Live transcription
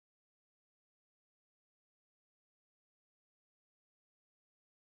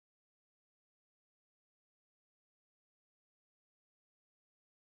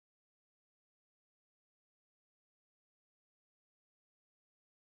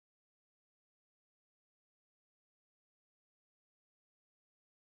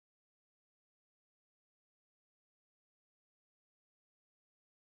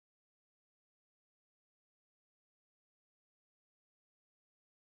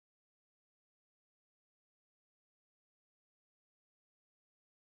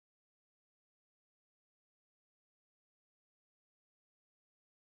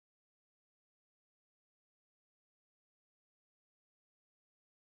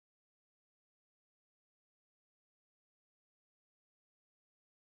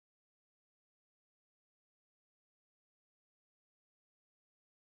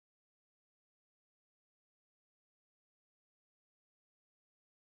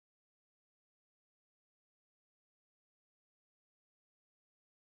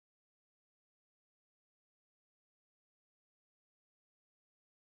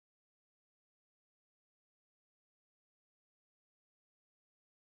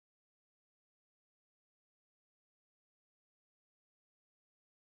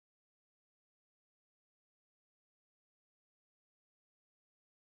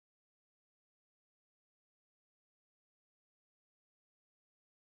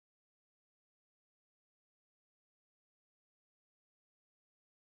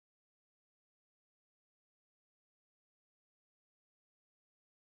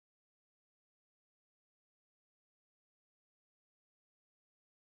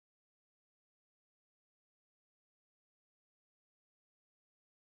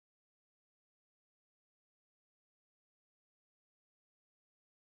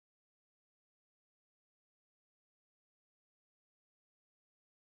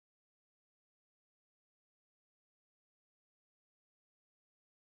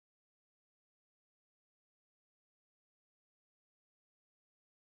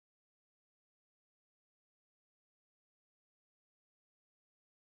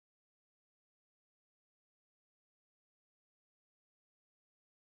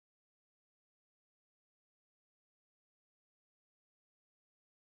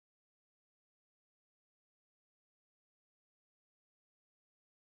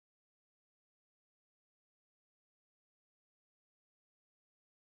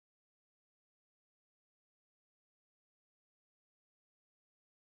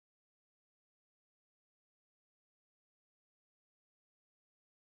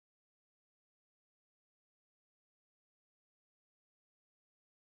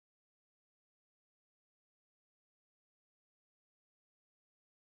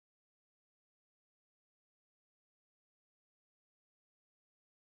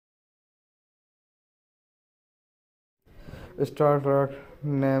Star Trek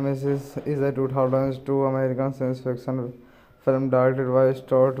Nemesis is a 2002 American science fiction film directed by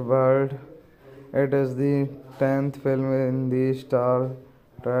Stewart. It is the 10th film in the Star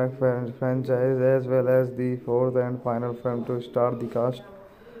Trek franchise, as well as the fourth and final film to star the cast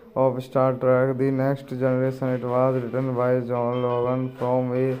of Star Trek The Next Generation. It was written by John Logan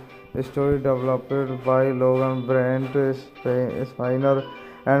from a story developed by Logan Brent Spiner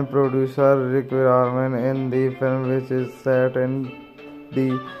and producer Rick Berman. In the film, which is set in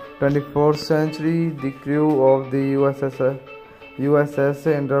the 24th century, the crew of the USS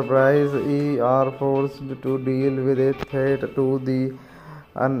Enterprise are forced to deal with a threat to the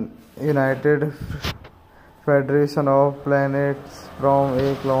United Federation of Planets from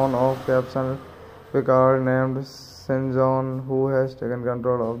a clone of Captain Picard named St. John, who has taken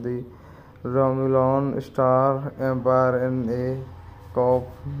control of the Romulan Star Empire in a coup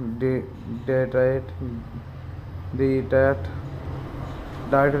d'etat.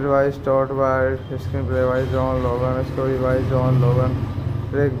 Directed by Stewart, screenplay by John Logan, story by John Logan,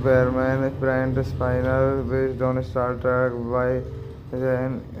 Rick Berman, Brent Spiner, based on Star Trek by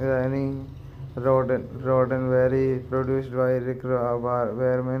Rennie Roddenberry, produced by Rick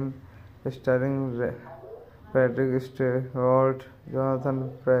Berman, starring Patrick Stewart,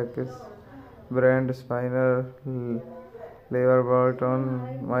 Jonathan Frakes, Brent Spiner, Levar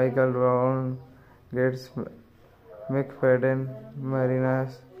Burton, Michael Brown, Gates McFadden, Marina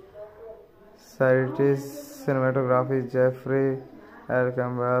Sirtis, cinematography Jeffrey L.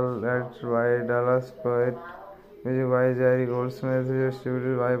 Campbell, edited by Dallas Poet, music by Jerry Goldsmith,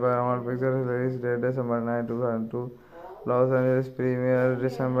 distributed by Paramount Pictures, release date December 9, 2002, Los Angeles premiere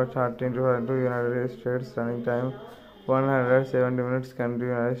December 13, 2002, United States, running time 170 minutes, country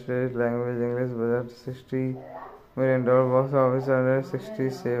United States, language English, budget $60 million, box office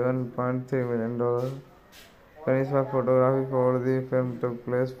 $167.3 million. Principal photography for the film took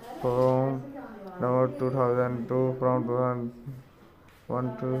place from November 2002 from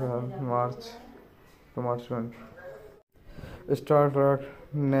 2001 to March 20. Star Trek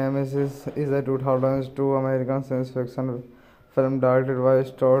Nemesis is a 2002 American science fiction film directed by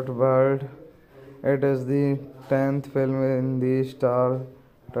Stewart. It is the 10th film in the Star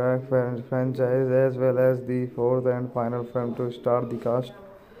Trek franchise, as well as the fourth and final film to star the cast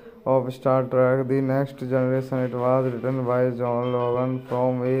of Star Trek The Next Generation. It was written by John Logan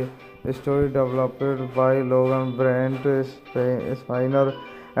from a story developed by Logan Brent Spiner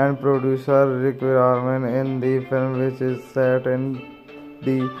and producer Rick Berman. In the film, which is set in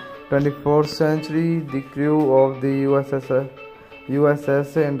the 24th century, the crew of the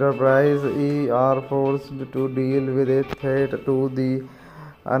USS Enterprise are forced to deal with a threat to the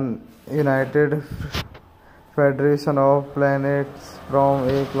United Federation of Planets from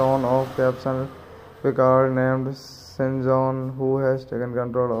a clone of Captain Picard named St. John, who has taken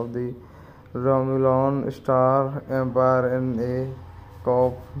control of the Romulan Star Empire in a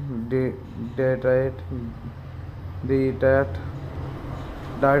coup d'etat.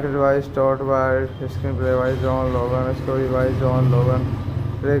 Directed by Stewart, screenplay by John Logan, story by John Logan,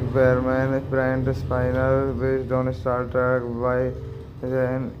 Rick Berman, Brent Spiner, based on Star Trek by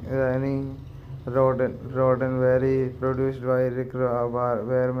Rennie Roddenberry, produced by Rick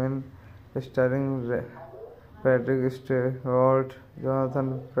Berman, starring Patrick Stewart,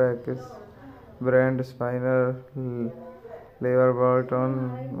 Jonathan Frakes, Brent Spiner, Levar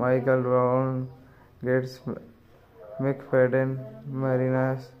Burton, Michael Brown, Gates McFadden,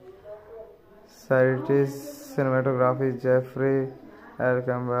 Marina Sirtis, cinematography Jeffrey L.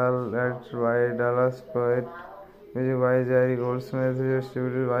 Campbell, edited by Dallas Poet, music by Jerry Goldsmith,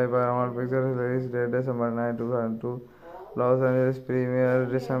 distributed by Paramount Pictures, release date December 9, 2002, Los Angeles premiere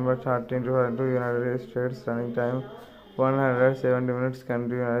December 13, 2002, United States, running time 170 minutes,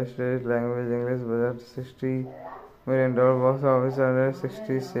 country United States, language English, budget $60 million, box office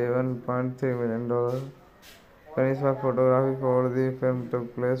 $167.3 million. Principal photography for the film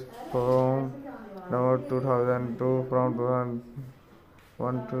took place from November 2002 from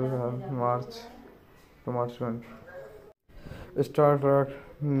 2001 to March 20. Star Trek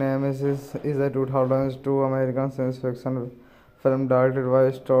Nemesis is a 2002 American science fiction film directed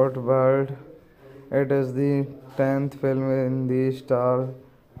by Stewart. It is the 10th film in the Star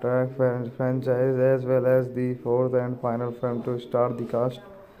Trek franchise, as well as the fourth and final film to star the cast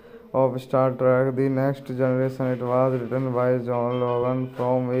of Star Trek The Next Generation. It was written by John Logan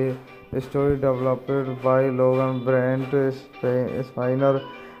from a story developed by Logan Brent Spiner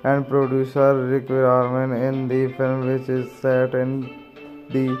and producer Rick Berman. In the film, which is set in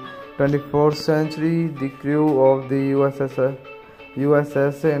the 24th century, the crew of the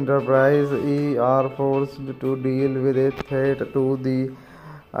USS Enterprise E are forced to deal with a threat to the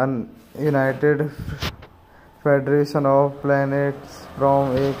United Federation of Planets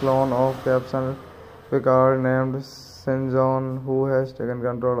from a clone of Captain Picard named St. John, who has taken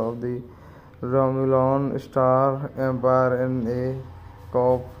control of the Romulan Star Empire in a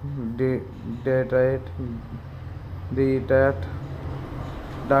cop date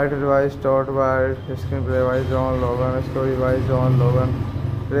directed by Stewart, screenplay by John Logan, story by John Logan,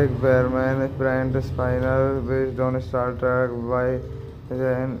 Rick Berman, Brent Spiner, based on Star Trek by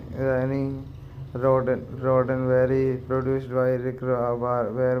Rennie Roddenberry, produced by Rick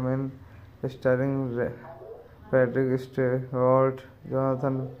Berman, starring Patrick Stewart,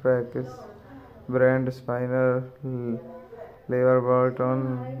 Jonathan Frakes, Brent Spiner, Lever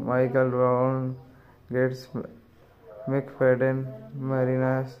Burton, Michael Brown, Gates McFadden,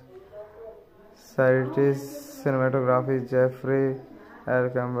 Marina Sirtis, cinematography Jeffrey L.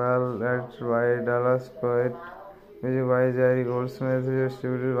 Campbell, edited by Dallas Poet, music by Jerry Goldsmith,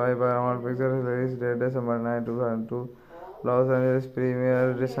 distributed by Paramount Pictures, release date December 9, 2002, Los Angeles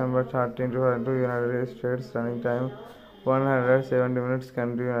premiere December 13, 2002, United States, running time 170 minutes,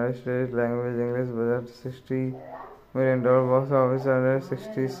 country United States, language English, budget $60 million, box office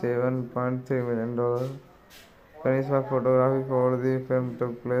 $167.3 million. Kanisma photography for the film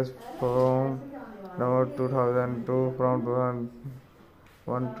took place from November 2002 from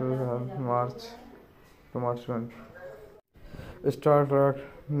 2001 to March 1. Star Trek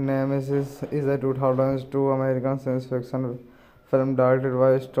Nemesis is a 2002 American science fiction film directed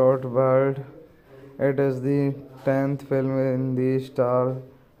by Stewart. It is the 10th film in the Star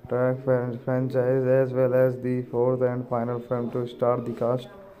Trek franchise, as well as the 4th and final film to star the cast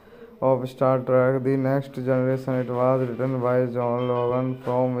of Star Trek The Next Generation. It was written by John Logan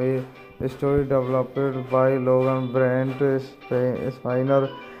from a story developed by Logan, Brent Spiner,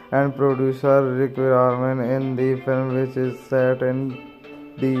 and producer Rick Berman. In the film, which is set in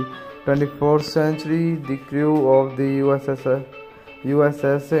the 24th century, the crew of the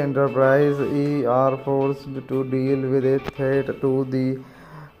USS Enterprise E are forced to deal with a threat to the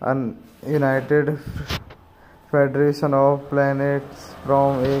United Federation of Planets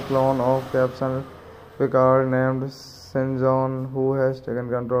from a clone of Captain Picard named St. John, who has taken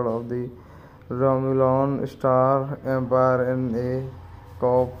control of the Romulan Star Empire in a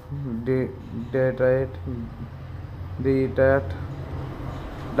cop date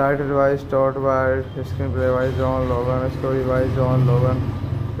directed by Stewart, screenplay by John Logan, story by John Logan,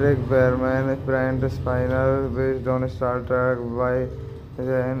 Rick Berman, Brent Spiner, based on Star Trek by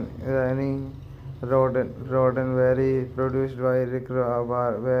Rennie Roddenberry, produced by Rick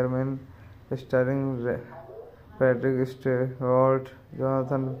Berman, starring Patrick Stewart,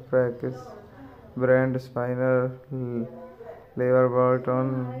 Jonathan Frakes, Brent Spiner, Lever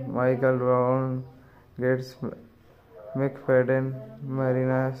Burton, Michael Brown, Gates McFadden,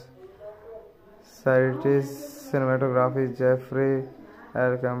 Marina Sirtis, cinematography Jeffrey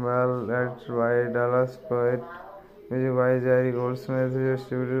L. Campbell, edited by Dallas Poet, music by Jerry Goldsmith,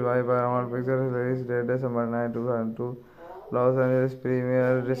 distributed by Paramount Pictures, release date December 9, 2002, Los Angeles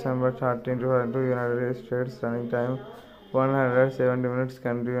premiere December 13, 2002, United States, running time 170 minutes,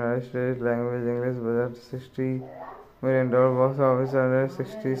 country United States, language English, budget $60 million, box office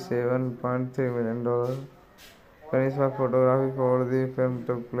 $167.3 million. Kanisma photography for the film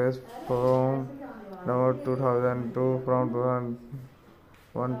took place from November 2002 from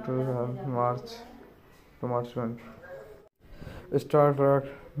 2001 to March 1. Star Trek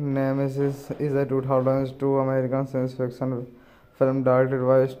Nemesis is a 2002 American science fiction film directed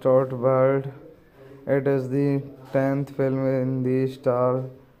by Stewart. It is the 10th film in the Star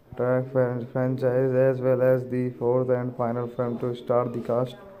Trek franchise, as well as the 4th and final film to star the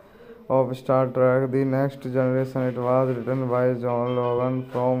cast of Star Trek The Next Generation. It was written by John Logan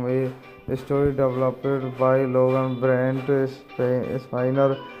from a story developed by Logan, Brent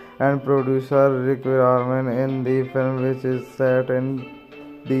Spiner, and producer Rick Berman. In the film, which is set in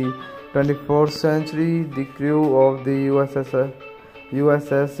the 24th century, the crew of the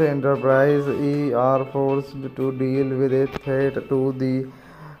USS Enterprise E are forced to deal with a threat to the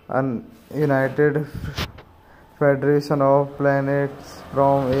United Federation of Planets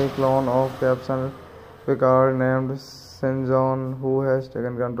from a clone of Captain Picard named St. John, who has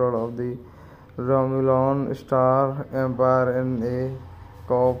taken control of the Romulan Star Empire in a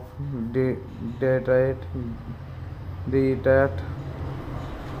cop date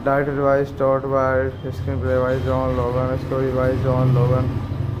directed by Stewart, screenplay by John Logan, story by John Logan,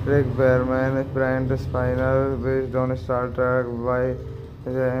 Rick Berman, Brent Spiner, based on Star Trek by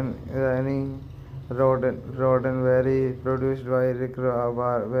Rennie Roddenberry, produced by Rick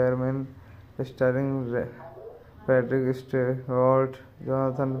Berman, starring Patrick Stewart,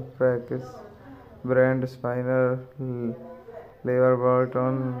 Jonathan Frakes, Brent Spiner, Lever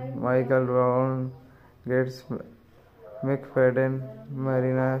Burton, Michael Brown, Gates McFadden,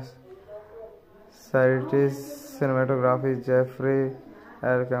 Marina Saritis, cinematography Jeffrey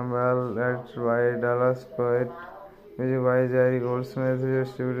L. Campbell, edited by Dallas Poet, music by Jerry Goldsmith,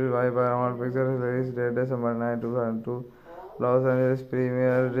 distributed by Paramount Pictures, release date December 9, 2002, Los Angeles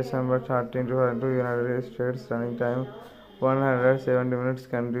premiere December 13, 2002, United States, running time 170 minutes,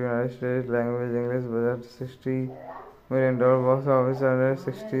 country United States, language English, budget $60 million, box office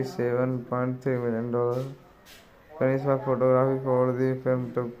 $167.3 million. Principal photography for the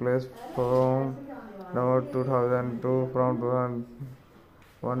film took place from November 2002 from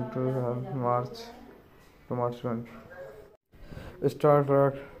 2001 to March 20. Star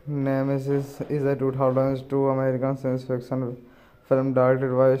Trek Nemesis is a 2002 American science fiction film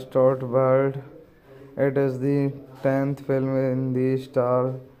directed by Stewart. It is the 10th film in the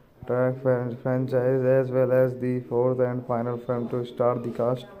Star Trek franchise, as well as the 4th and final film to star the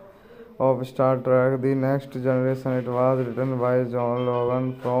cast of Star Trek The Next Generation. It was written by John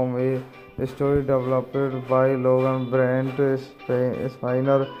Logan from a story developed by Logan Brent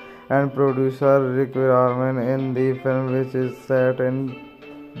Spiner and producer Rick Berman. In the film, which is set in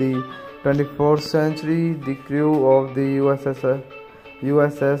the 24th century, the crew of the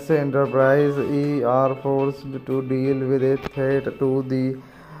USS Enterprise are forced to deal with a threat to the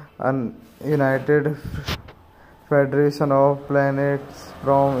United Federation of Planets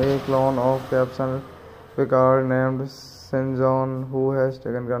from a clone of Captain Picard named John, who has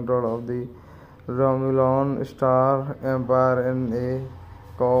taken control of the Romulan Star Empire in a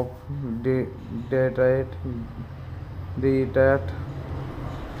coup d'etat.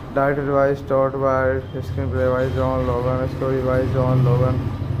 Directed by Stewart, screenplay by John Logan, story by John Logan,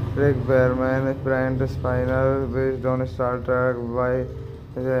 Rick Berman, Brent Spiner, based on Star Trek by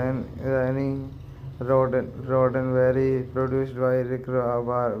Roddenberry, produced by Rick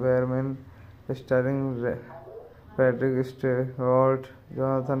Berman, starring Patrick Stewart,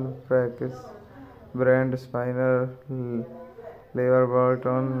 Jonathan Frakes, Brent Spiner, Lever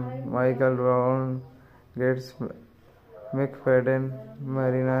Burton, Michael Brown, Gates McFadden,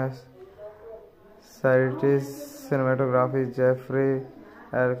 Marina Saritis, cinematography Jeffrey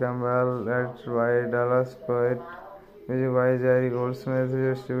L. Campbell, edited by Dallas Poet, music by Jerry Goldsmith,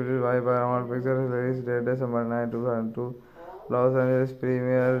 distributed by Paramount Pictures, release date December 9, 2002, Los Angeles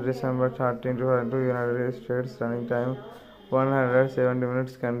premiere December 13, 2002, United States, running time 170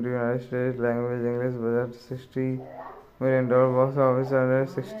 minutes, country United States, language English, budget $60 million, box office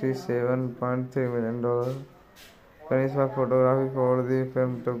 $167.3 million. Principal photography for the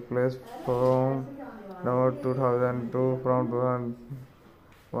film took place from November 2002 from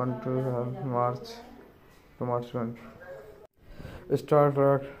 2001 to March 20. Star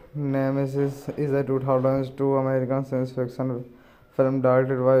Trek Nemesis is a 2002 American science fiction film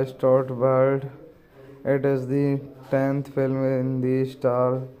directed by Stewart. It is the 10th film in the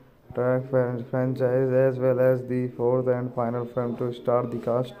Star Trek franchise, as well as the 4th and final film to star the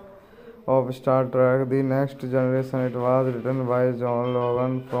cast of Star Trek The Next Generation. It was written by John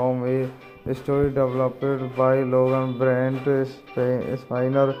Logan from a story developed by Logan Brent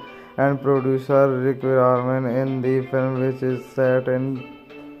Spiner and producer Rick Berman. In the film, which is set in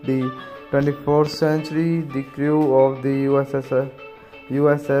the 24th century, the crew of the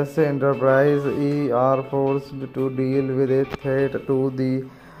USS Enterprise are forced to deal with a threat to the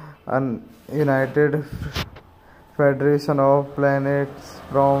United Federation of Planets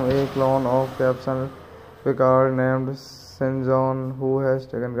from a clone of Captain Picard named John, who has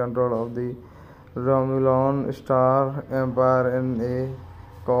taken control of the Romulan Star Empire in a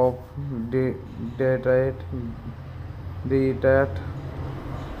coup d'etat.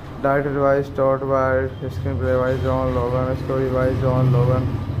 Directed by Stewart, screenplay by John Logan, story by John Logan,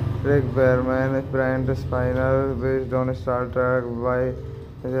 Rick Berman, Brent Spiner, based on Star Trek by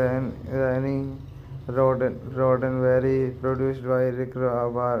Roddenberry, produced by Rick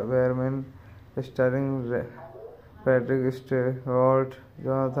Berman, starring Patrick Stewart,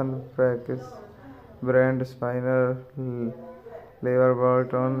 Jonathan Frakes, Brent Spiner, Lever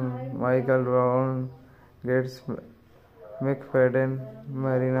Burton, Michael Brown, Gates McFadden,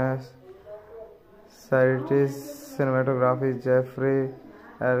 Marina Saritis, cinematography Jeffrey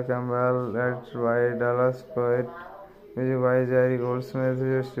L. Campbell, edited by Dallas Poet, music by Jerry Goldsmith,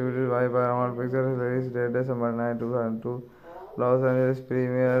 distributed by Paramount Pictures, release date December 9, 2002, Los Angeles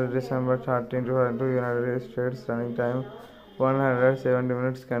premiere December 13, 2002, United States, running time 170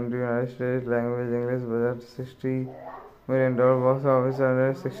 minutes. Country United States. Language English. Budget $60 million. Box office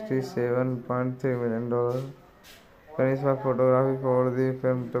 $167.3 million. Chinese photography for the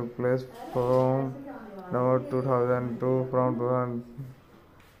film took place from November 2002 from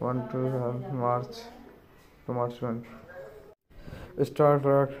 2001 to March 20. Star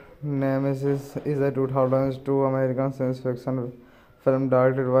Trek Nemesis is a 2002 American science fiction film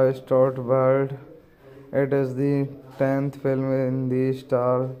directed by Stewart. It is the 10th film in the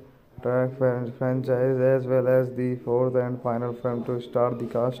Star Trek franchise, as well as the fourth and final film to star the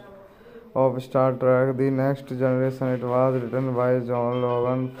cast of Star Trek: The Next Generation. It was written by John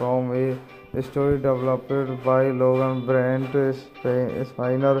Logan from a story developed by Logan Brent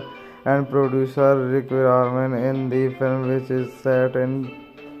Spiner and producer Rick Berman. In the film, which is set in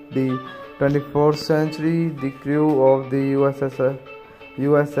the 24th century, the crew of the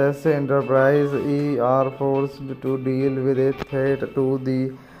USS Enterprise are forced to deal with a threat to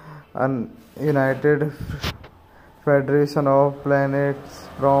the United Federation of Planets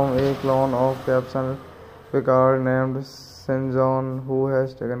from a clone of Captain Picard named Sinjon, who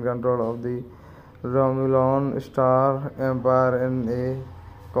has taken control of the Romulan Star Empire in a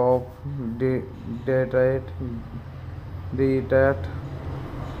coup d'etat.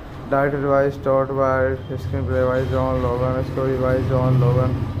 Directed by Stewart, screenplay by John Logan, story by John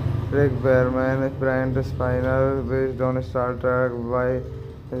Logan, Rick Berman, Brent Spiner, based on Star Trek by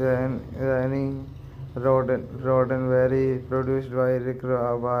Rennie Roddenberry, produced by Rick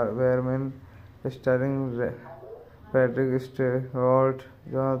Berman, starring Patrick Stewart,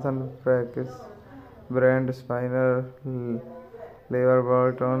 Jonathan Frakes, Brent Spiner, Levar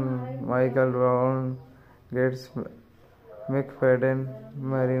Burton, Michael Brown, Gates McFadden,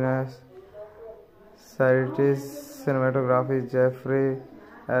 Marina Sirtis, cinematography Jeffrey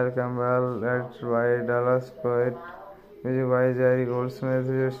L. Campbell, edited by Dallas Poet, music by Jerry Goldsmith,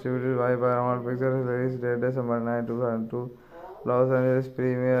 distributed by Paramount Pictures, release date December 9, 2002, Los Angeles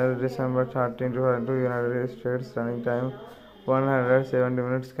premiere December 13, 2002, United States, running time 170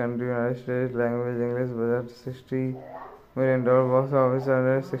 minutes, country United States, language English, budget $60 million, box office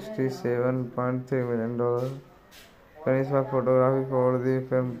 $167.3 million. Chinese photography for the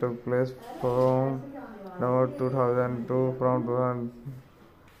film took place from November 2002 from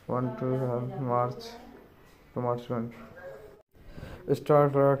 2001 to March 20. Star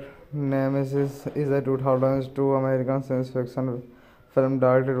Trek Nemesis is a 2002 American science fiction film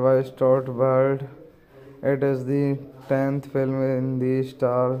directed by Stewart. It is the 10th film in the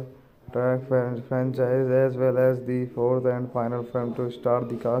Star Trek franchise, as well as the fourth and final film to star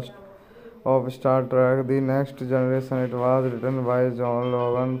the cast of Star Trek: The Next Generation. It was written by John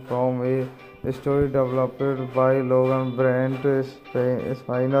Logan from a story developed by Logan Brent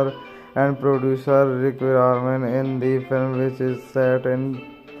Spiner and producer Rick Berman. In the film, which is set in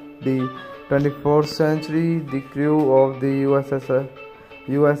the 24th century, the crew of the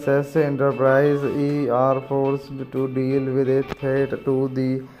USS Enterprise are forced to deal with a threat to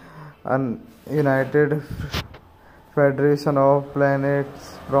the United Federation of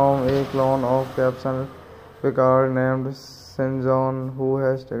Planets from a clone of Captain Picard named Sinjon, who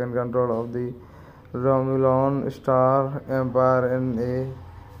has taken control of the Romulan Star Empire in a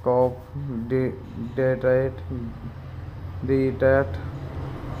coup d'etat.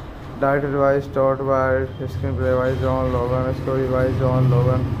 Directed by Stewart, screenplay by John Logan, story by John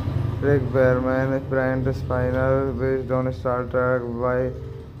Logan, Rick Berman, Brent Spiner, based on Star Trek by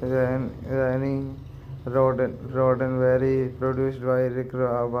Rennie Roddenberry, produced by Rick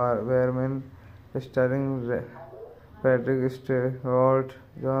Berman, starring Patrick Stewart,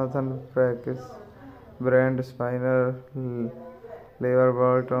 Jonathan Frakes, Brent Spiner, Levar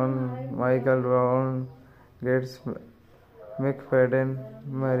Burton, Michael Brown, Gates McFadden,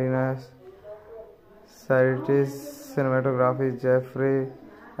 Marina Sirtis, cinematography Jeffrey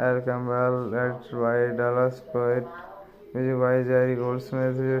L. Campbell, edited by Dallas Poet, music by Jerry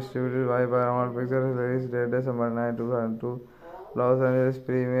Goldsmith, distributed by Paramount Pictures, release date December 9, 2002, Los Angeles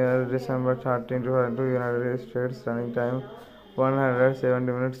premiere December 13, 2002, United States, running time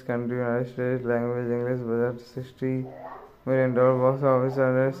 170 minutes, country United States, language English, budget $60 million, box office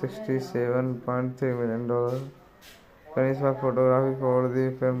 $167.3 million. Chinese photography for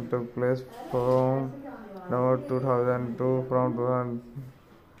the film took place from November 2002 from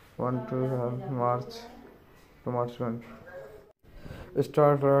 2001 to March 20.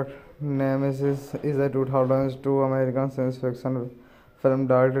 Star Trek Nemesis is a 2002 American science fiction film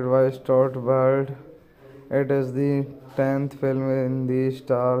directed by Stewart. It is the 10th film in the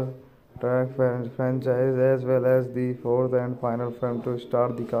Star Trek franchise, as well as the fourth and final film to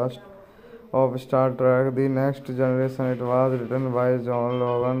star the cast of Star Trek: The Next Generation. It was written by John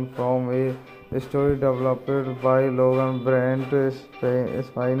Logan from a story developed by Logan Brent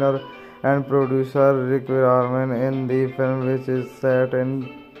Spiner and producer Rick Berman. In the film, which is set in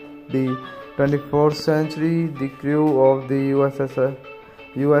the 24th century, the crew of the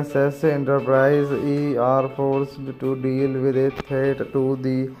USS Enterprise are forced to deal with a threat to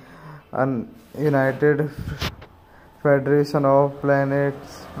the United Federation of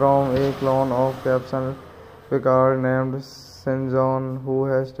Planets from a clone of Captain Picard named St. John, who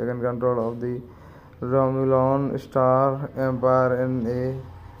has taken control of the Romulan Star Empire in a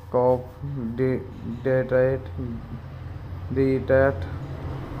cop dictate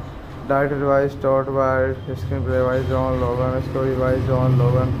directed by Stewart, screenplay by John Logan, story by John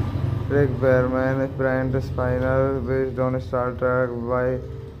Logan, Rick Berman, Brent Spiner, based on Star Trek by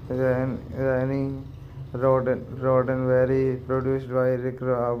Rennie Roddenberry, produced by Rick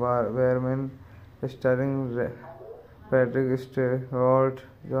Berman, starring Patrick Stewart,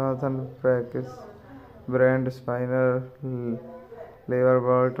 Jonathan Frakes, Brent Spiner, Lever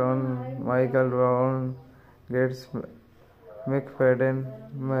Burton, Michael Brown, Gates McFadden,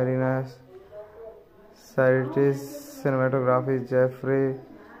 Marina Sirtis, cinematography Jeffrey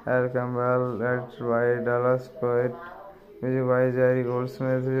L. Campbell, edited by Dallas Poet, music by Jerry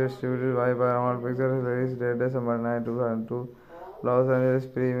Goldsmith, distributed by Paramount Pictures, release date December 9, 2002, Los Angeles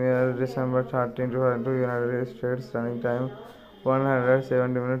premiere December 13, 2002, United States, running time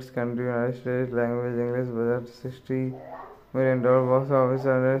 170 minutes, country United States, language English, budget $60 million, box office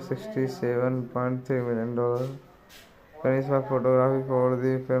 $167.3 million. Kanisma photography for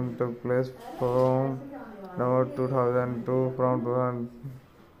the film took place from November 2002 from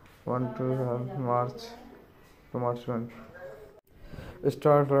 2001 to March 1.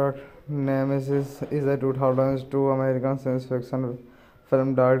 Star Trek Nemesis is a 2002 American science fiction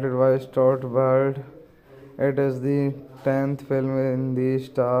film directed by Stewart. It is the 10th film in the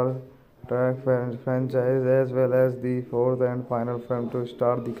Star Trek franchise, as well as the 4th and final film to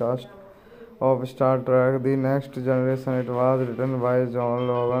star the cast of Star Trek: The Next Generation. It was written by John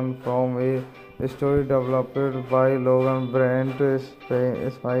Logan from a story developed by Logan Brent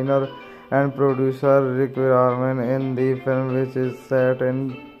Spiner and producer Rick Berman. In the film, which is set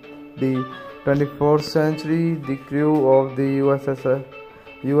in the 24th century, the crew of the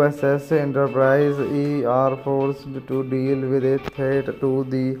USS Enterprise are forced to deal with a threat to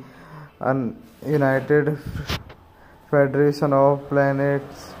the United Federation of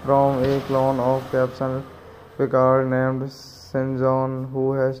Planets from a clone of Captain Picard named St. John,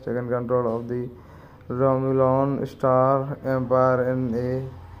 who has taken control of the Romulan Star Empire in a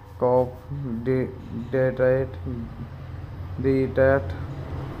cop dictate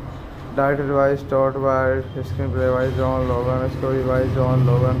directed by Stewart, screenplay by John Logan, story by John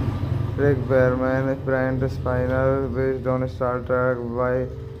Logan, Rick Berman, Brent Spiner, based on Star Trek by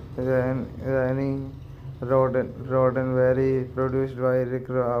Rennie Roddenberry, produced by Rick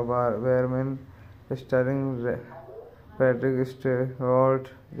Berman, starring Patrick Stewart,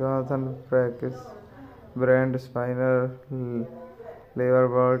 Jonathan Frakes, Brent Spiner, Lever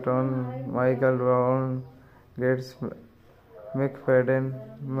Burton, Michael Brown, Gates McFadden,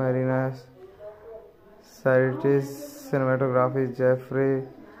 Marina Sirtis, cinematography Jeffrey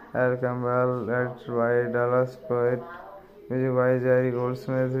L. Campbell, edited by Dallas Poet, music by Jerry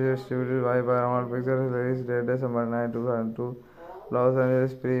Goldsmith, distributed by Paramount Pictures, release date December 9, 2002, Los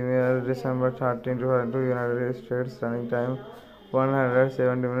Angeles premiere December 13, 2002, United States, running time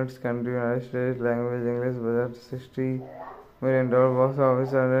 170 minutes, country United States, language English, budget $60 million, box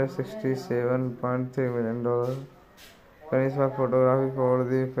office $167.3 million. Kanisma photography for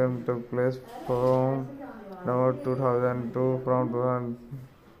the film took place from November 2002 from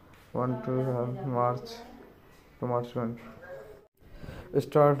 2001 to March 1.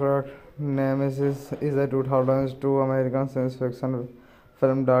 Star Trek Nemesis is a 2002 American science fiction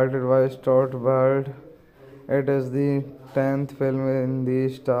film directed by Stewart. It is the 10th film in the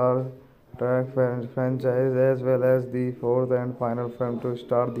Star Trek franchise, as well as the 4th and final film to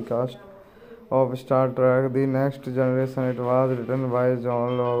star the cast of Star Trek: The Next Generation. It was written by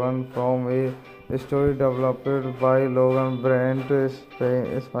John Logan from a story developed by Logan Brent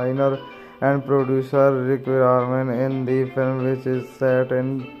Spiner and producer Rick Berman. In the film, which is set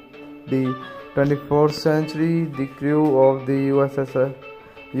in the 24th century, the crew of the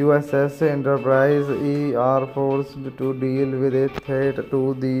USS Enterprise are forced to deal with a threat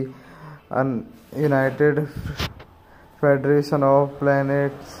to the United Federation of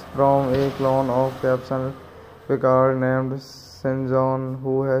Planets from a clone of Captain Picard named St. John,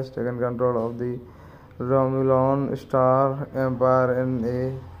 who has taken control of the Romulan Star Empire in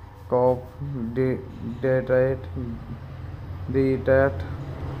a cop date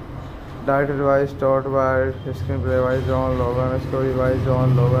directed by Stewart, screenplay by John Logan, story by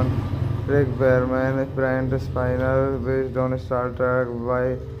John Logan, Rick Berman, Brent Spiner, based on Star Trek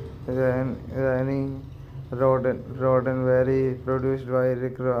by Rennie Roddenberry, produced by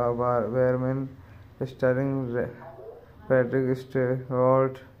Rick Berman, starring Patrick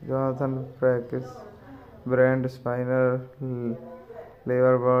Stewart, Jonathan Frakes, Brent Spiner,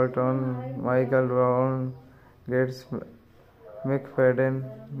 Lever Burton, Michael Brown, Gates McFadden,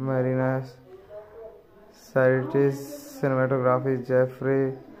 Marinas, Saritis, cinematography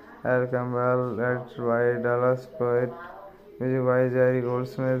Jeffrey L. Campbell, edited by Dallas Poet, music by Jerry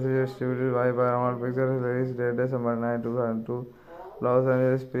Goldsmith, distributed by Paramount Pictures, release date December 9, 2002, Los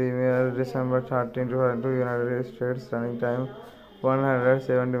Angeles premiere December 13, 2002, United States, running time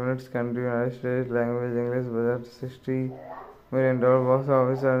 170 minutes, country United States, language English, budget $60 million, box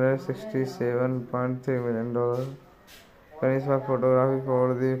office $167.3 million. Finish for photography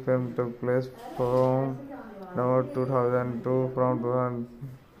for the film took place from November 2002 from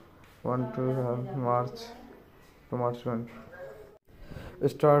 2001 to March 20.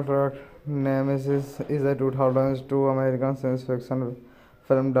 Star Trek Nemesis is a 2002 American science fiction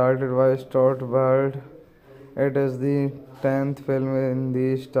film directed by Stewart. It is the 10th film in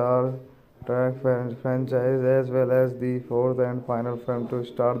the Star Trek franchise, as well as the 4th and final film to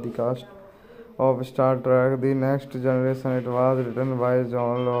star the cast of Star Trek The Next Generation. It was written by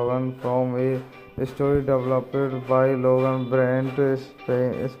John Logan from a story developed by Logan, Brent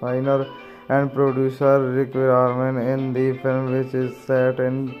Spiner, and producer Rick Berman. In the film, which is set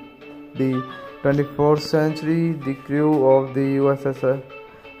in the 24th century, the crew of the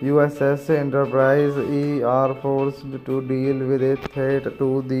USS Enterprise are forced to deal with a threat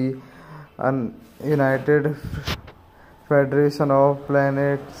to the United Federation of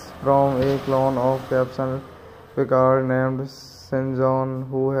Planets from a clone of Captain Picard named Sinjon,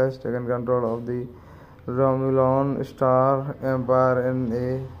 who has taken control of the Romulan Star Empire in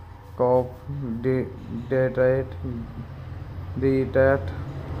a cop date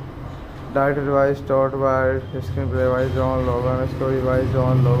directed by Stewart, screenplay by John Logan, story by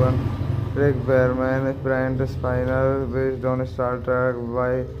John Logan, Rick Berman, Brent Spiner, based on Star Trek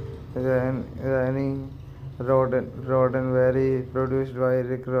by Rennie Roddenberry, produced by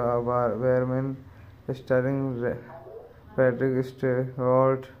Rick Berman, starring Patrick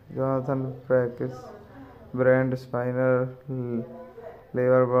Stewart, Jonathan Frakes, Brent Spiner,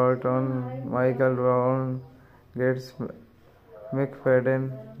 Lever Burton, Michael Brown, Gates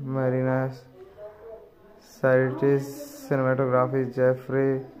McFadden, Marinas, Saritis, cinematography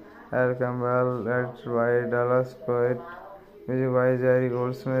Jeffrey L. Campbell, edited by Dallas Poet, music by Jerry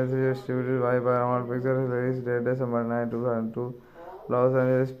Goldsmith, distributed by Paramount Pictures, release date December 9, 2002, Los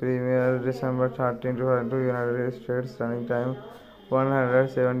Angeles premiere December 13, 2002, United States, running time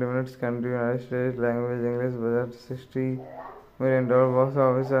 170 minutes, country United States, language English, budget $60 million, box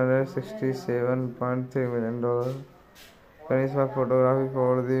office $167.3 million. Finish for photography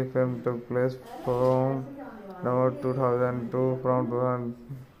for the film took place from November 2002 from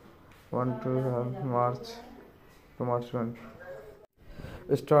 2001 to March 20.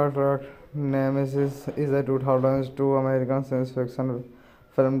 Star Trek Nemesis is a 2002 American science fiction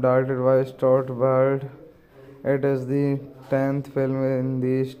film directed by Stewart. It is the 10th film in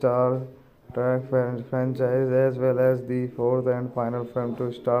the Star Trek franchise, as well as the 4th and final film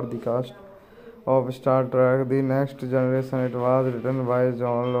to star the cast of Star Trek The Next Generation. It was written by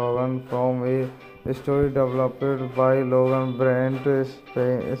John Logan from a story developed by Logan, Brent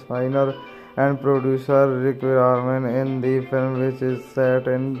Spiner, and producer Rick Berman. In the film, which is set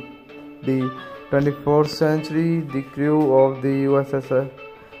in the 24th century, the crew of the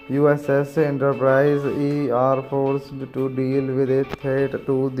USS Enterprise are forced to deal with a threat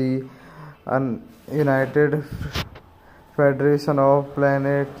to the United Federation of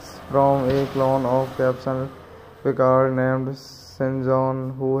Planets from a clone of Captain Picard named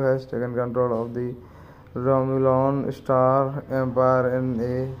Sinjon, who has taken control of the Romulan Star Empire in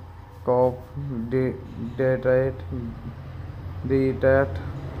a cop date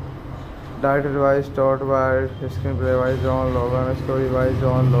directed by Stewart, screenplay by John Logan, story by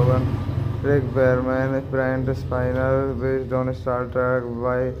John Logan, Rick Berman, Brent Spiner, based on Star Trek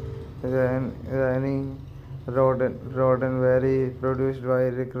by Rennie Roddenberry, produced by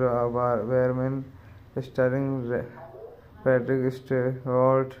Rick Berman, starring Patrick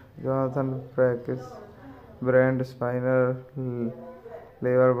Stewart, Jonathan Frakes, Brent Spiner,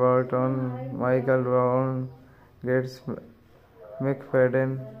 Lever Burton, Michael Brown, Gates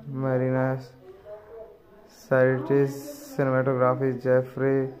McFadden, Marinas, Saritis, cinematography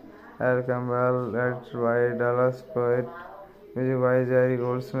Jeffrey Al Campbell, Ed by Dallas Poet, music by Jerry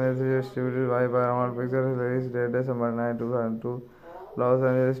Goldsmith, distributed by Paramount Pictures, released date December 9, 2002, Los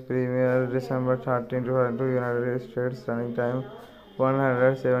Angeles premiere December 13, 2002, United States, running time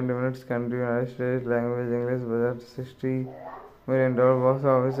 170 minutes, country United States, language English, budget $60 million, box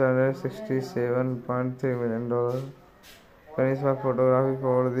office $167.3 million. Charisma photography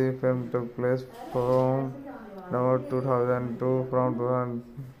for the film took place from November 2002 from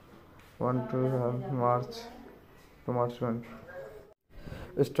 2001 to March 20.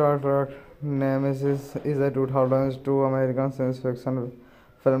 Star Trek Nemesis is a 2002 American science fiction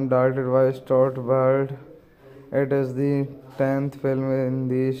film directed by Stewart. It is the 10th film in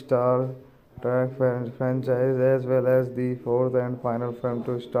the Star Trek franchise, as well as the fourth and final film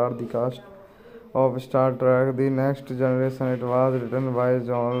to star the cast of Star Trek The Next Generation. It was written by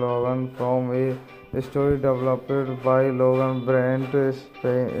John Logan from a story developed by Logan Brent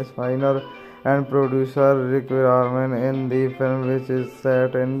Spiner and producer Rick Berman. In the film, which is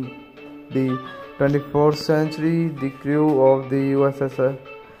set in the 24th century, the crew of the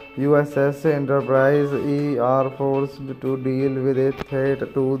USS Enterprise are forced to deal with a threat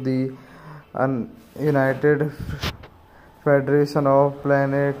to the United Federation of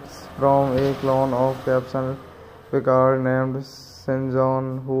Planets from a clone of Captain Picard named St.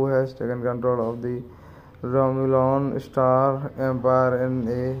 John, who has taken control of the Romulan Star Empire in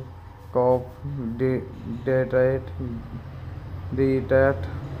a coup d'etat.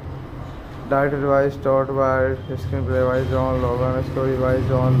 Directed by Stewart, screenplay by John Logan, story by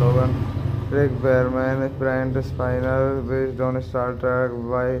John Logan, Rick Berman, Brent Spiner, based on Star Trek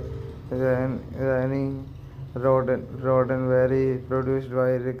by Rennie Roddenberry, produced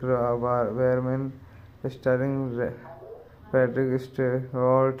by Rick Berman, starring Patrick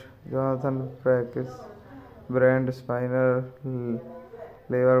Stewart, Jonathan Frakes, Brent Spiner,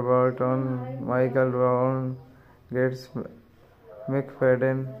 Levar Burton, Michael Brown, Gates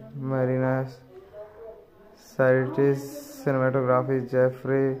McFadden, Marina Sirtis, cinematography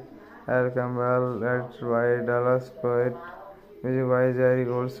Jeffrey L. Campbell, edited by Dallas Poet, music by Jerry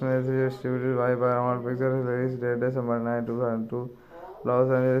Goldsmith, distributed by Paramount Pictures, released date December 9, 2002, Los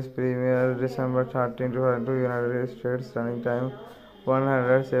Angeles premiere December 13, 2002, United States, running time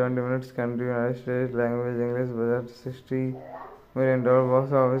 170 minutes, country United States, language English, budget $60 million,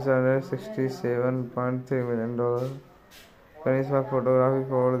 box office $167.3 million. Charisma photography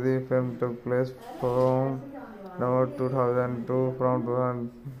for the film took place from November 2002 from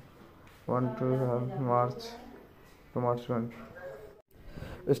 2001 to March 20.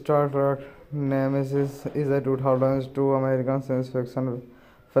 Star Trek Nemesis is a 2002 American science fiction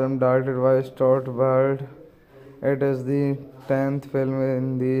film directed by Stewart. It is the 10th film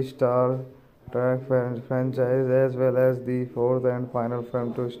in the Star Trek franchise, as well as the fourth and final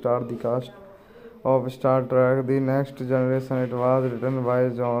film to star the cast of Star Trek The Next Generation. It was written by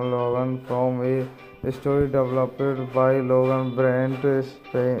John Logan from a story developed by Logan Brent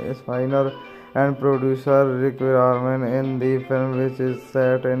Spiner and producer Rick Berman. In the film, which is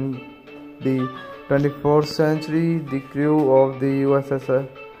set in the 24th century, the crew of the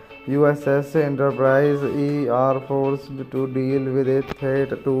USS Enterprise are forced to deal with a threat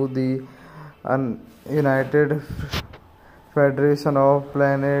to the United Federation of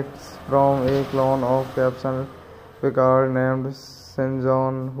Planets from a clone of Captain Picard named St.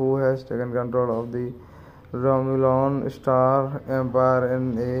 John, who has taken control of the Romulan Star Empire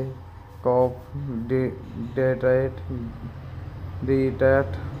in a coup d'etat.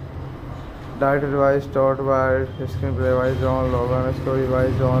 Directed by Stewart, screenplay by John Logan, story by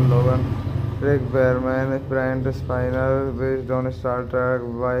John Logan, Rick Berman, Brent Spiner, based on Star Trek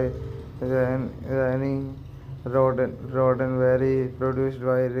by Rennie Roddenberry, produced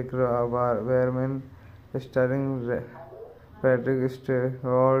by Rick Berman, starring Patrick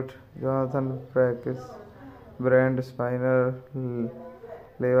Stewart, Jonathan Frakes, Brent Spiner,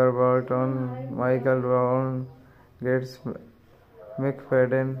 Levar Burton, Michael Brown, Gates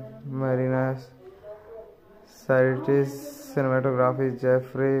McFadden, Marina Sirtis, cinematography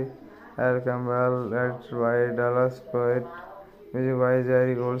Jeffrey L. Campbell, edited by Dallas Poet, music by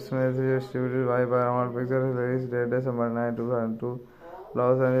Jerry Goldsmith, distributed by Paramount Pictures, released date December 9, 2002,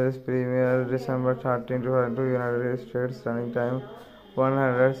 Los Angeles premiere December 13, 2002, United States, running time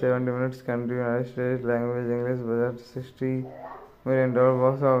 170 minutes, country United States, language English, budget $60 million,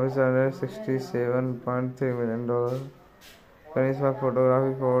 box office $167.3 million. Charisma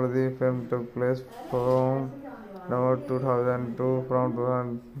photography for the film took place from November 2002 from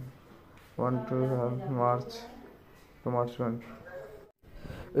 2001 to March 20.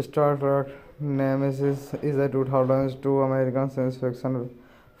 Star Trek Nemesis is a 2002 American science fiction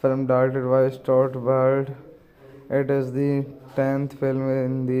film directed by Stewart. It is the 10th film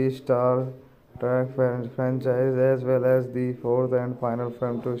in the Star Trek franchise, as well as the fourth and final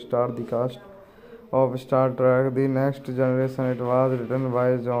film to star the cast of Star Trek The Next Generation. It was written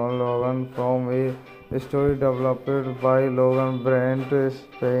by John Logan from a story developed by Logan Brent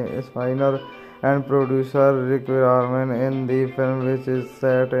Spiner and producer Rick Warman. In the film, which is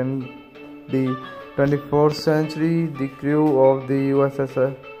set in the 24th century, the crew of the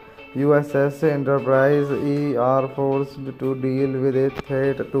USS Enterprise are forced to deal with a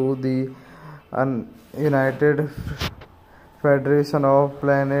threat to the United Federation of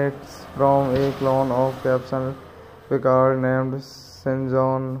Planets from a clone of Captain Picard named St.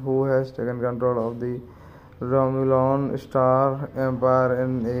 John, who has taken control of the Romulan Star Empire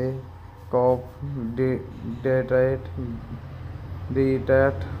in a coup d'etat.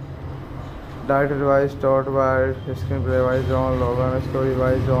 Directed by Stewart, screenplay by John Logan, story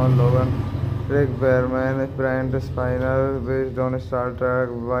by John Logan, Rick Berman, Brent Spiner, based on Star Trek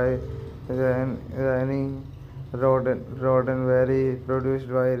by Rennie Roddenberry, produced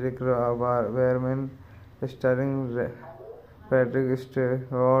by Rick Berman, starring Patrick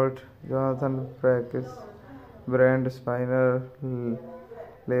Stewart, Jonathan Frakes, Brent Spiner,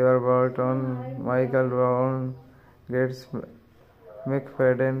 Lever Burton, Michael Brown, Gates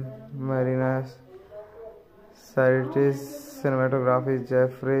McFadden, Marina Sirtis, cinematography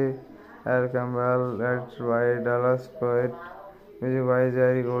Jeffrey L. Campbell, edited by Dallas Poet, music by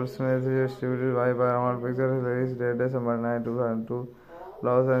Jerry Goldsmith, distributed by Paramount Pictures, release date December 9, 2002,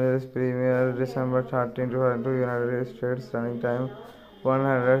 Los Angeles premiere December 13, 2002, United States, running time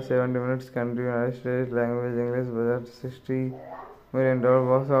 170 minutes, country United States, language English, budget $60 million,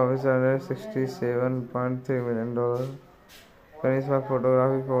 box office $167.3 million. Finish for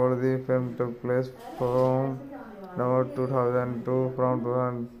photography for the film took place from November 2002 from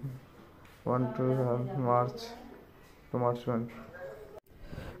 2001 to March 20.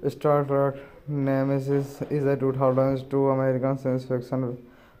 Star Trek Nemesis is a 2002 American science fiction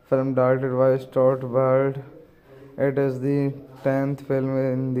film directed by Stewart. It is the 10th film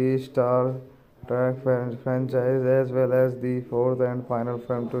in the Star Trek franchise, as well as the fourth and final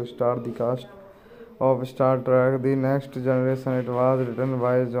film to star the cast of Star Trek The Next Generation. It was written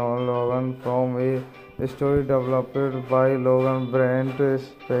by John Logan from a story developed by Logan Brent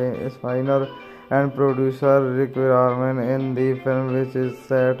Spiner and producer Rick Warman. In the film, which is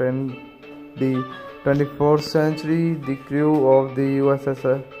set in the 24th century, the crew of the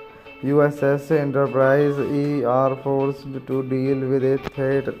USS Enterprise are forced to deal with a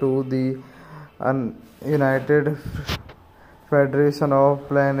threat to the United Federation of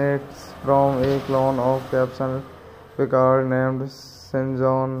Planets from a clone of Captain Picard named St.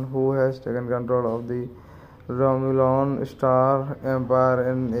 John, who has taken control of the Romulan Star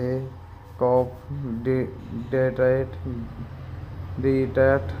Empire in a coup d'etat.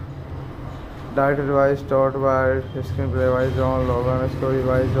 Directed by Stewart, screenplay by John Logan, story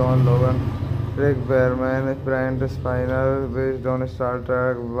by John Logan, Rick Berman, Brent Spiner, based on Star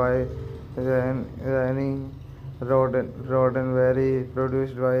Trek by Rennie Roddenberry,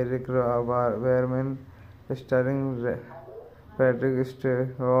 produced by Rick Berman, starring Patrick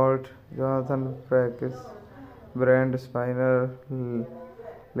Stewart, Jonathan Frakes, Brent Spiner,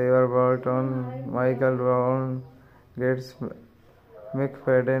 Lever Burton, Michael Brown, Gates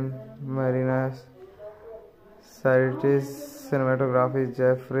McFadden, Marina Sirtis, cinematography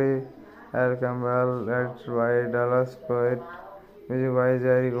Jeffrey L. Campbell, edited by Dallas Poet, music by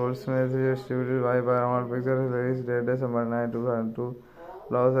Jerry Goldsmith, distributed by Paramount Pictures, release date December 9, 2002,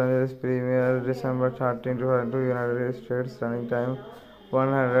 Los Angeles premiere December 13, 2002, United States, running time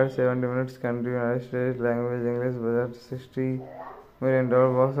 170 minutes, country United States, language English, budget $60 million,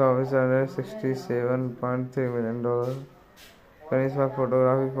 box office $167.3 million. Finish for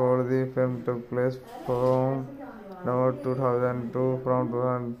photography for the film took place from November 2002 from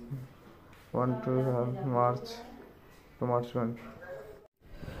 2001 to March 20.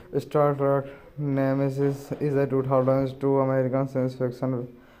 Star Trek Nemesis is a 2002 American science fiction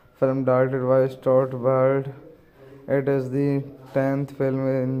film directed by Stewart. It is the 10th film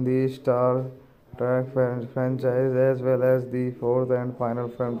in the Star Trek franchise, as well as the fourth and final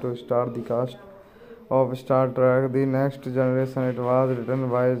film to star the cast of Star Trek The Next Generation. It was written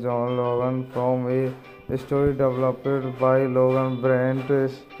by John Logan from a story developed by Logan Brent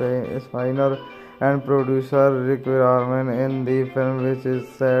Spiner and producer Rick Warman. In the film, which is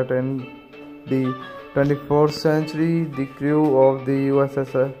set in the 24th century, the crew of the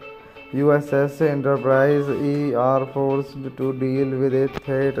USS Enterprise are forced to deal with a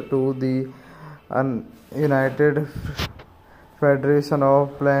threat to the United Federation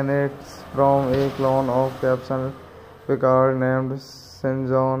of Planets from a clone of Captain Picard named Saint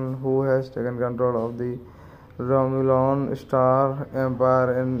John, who has taken control of the Romulan Star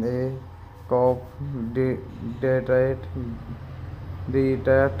Empire in a cop date directed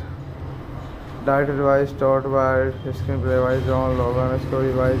by Stewart, screenplay by John Logan,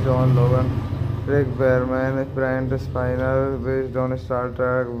 story by John Logan, Rick Berman, Brent Spiner, based on Star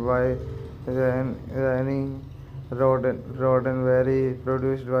Trek by Rennie Roddenberry,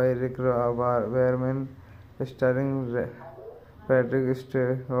 produced by Rick Berman, starring Patrick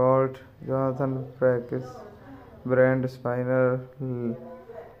Stewart, Jonathan Frakes, Brent Spiner,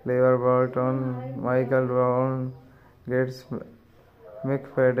 Lever Burton, Michael Brown, Gates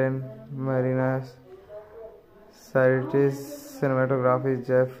McFadden, Marinas, Saritis, cinematography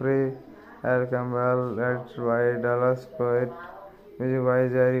Jeffrey L. Campbell, edited by Dallas Poet, music by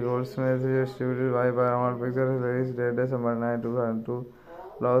Jerry Goldsmith, distributed by Paramount Pictures, release date December 9, 2002,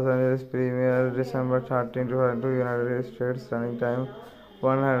 Los Angeles premiere December 13, 2002, United States, running time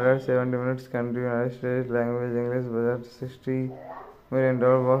 170 minutes, country United States, language English, budget $60 million,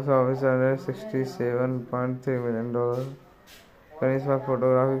 box office $167.3 million. Kanisma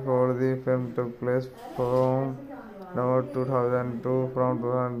photography for the film took place from November 2002 from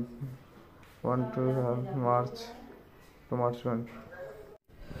 2001 to March 20.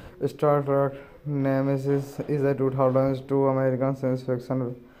 Star Trek Nemesis is a 2002 American science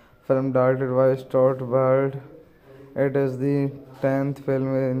fiction film directed by Stewart. It is the 10th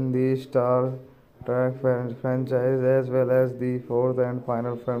film in the Star Trek franchise, as well as the 4th and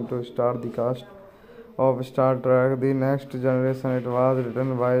final film to star the cast of Star Trek The Next Generation. It was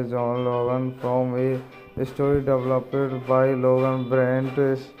written by John Logan from a story developed by Logan, Brent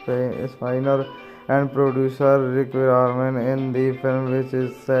Spiner, and producer Rick Berman. In the film, which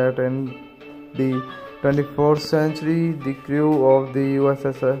is set in the 24th century, the crew of the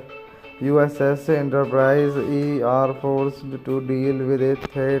USS Enterprise are forced to deal with a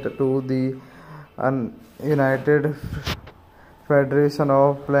threat to the United Federation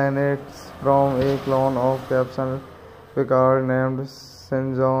of Planets from a clone of Captain Picard named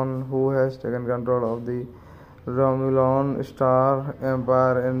Saint John, who has taken control of the Romulan Star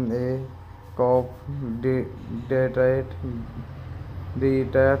Empire in a cop date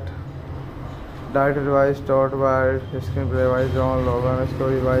directed by Stewart, screenplay by John Logan,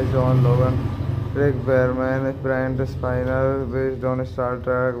 story by John Logan, Rick Berman, Brent Spiner, based on Star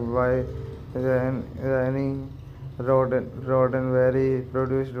Trek by Rennie Roddenberry,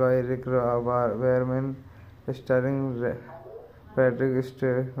 produced by Rick Berman, starring Patrick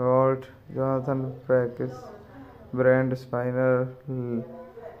Stewart, Jonathan Frakes, Brent Spiner,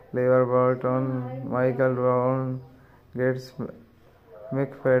 Lever Burton, Michael Brown, Gates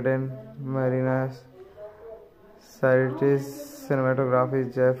McFadden, Marinas, Saritis,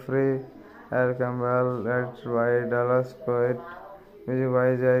 cinematography Jeffrey L. Campbell, edited by Dallas Poet, music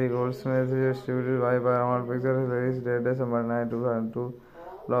by Jerry Goldsmith, distributed by Paramount Pictures, release date December 9, 2002,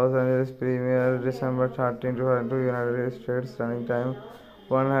 Los Angeles premiere December 13, 2002, United States, running time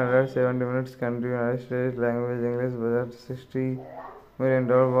 170 minutes, country United States, language English, budget $60 million,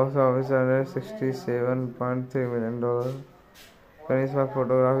 box office $167.3 million. Kanisma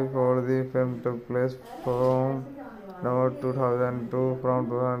photography for the film took place from November 2002 from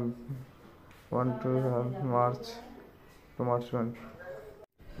 2001 to March 20.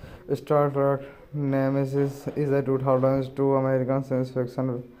 Star Trek Nemesis is a 2002 American science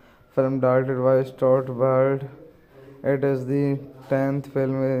fiction film directed by Stewart. It is the 10th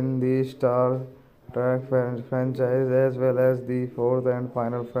film in the Star Trek franchise, as well as the 4th and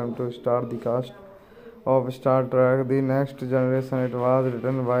final film to star the cast of Star Trek The Next Generation. It was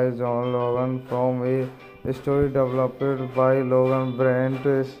written by John Logan from a story developed by Logan, Brent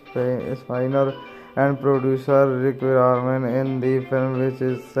Spiner, and producer Rick Berman. In the film, which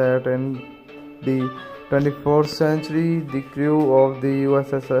is set in the 24th century, the crew of the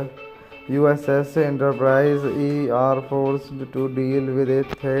USS Enterprise are forced to deal with a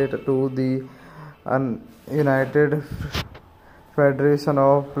threat to the United Federation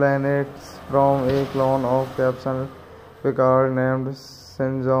of Planets from a clone of Captain Picard named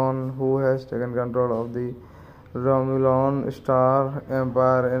Saint John, who has taken control of the Romulan Star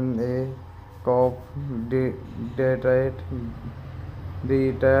Empire in a cop date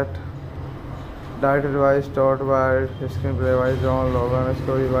directed by Stewart, screenplay by John Logan,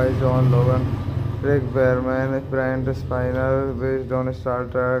 story by John Logan, Rick Berman, Brent Spiner, based on Star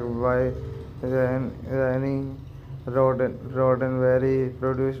Trek by Rennie Roddenberry,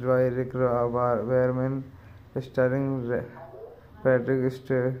 produced by Rick Berman, starring Patrick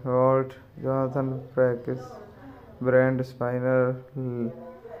Stewart, Jonathan Frakes, Brent Spiner,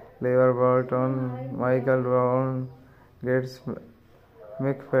 Lever Burton, Michael Brown, Gates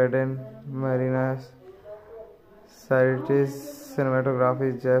McFadden, Marina Saritis,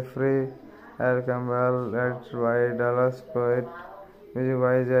 cinematography Jeffrey L. Campbell, edited by Dallas Poet, music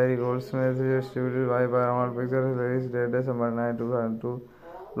by Jerry Goldsmith, distributed by Paramount Pictures, released date December 9, 2002,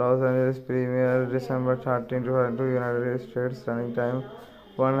 Los Angeles premiere December 13, 2002, United States, running time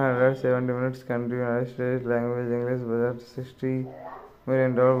 170 minutes, country United States, language English, budget $60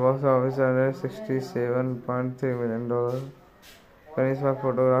 million, box office $167.3 million. Principal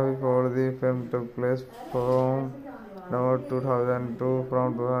photography for the film took place from November 2002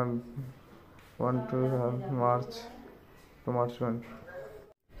 from 2001 to March 20.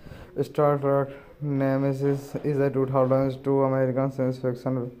 Star Trek Nemesis is a 2002 American science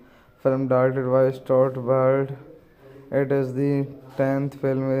fiction film directed by Stewart. It is the 10th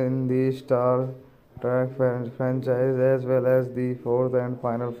film in the Star Trek franchise, as well as the fourth and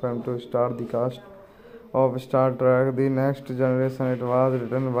final film to star the cast of Star Trek The Next Generation. It was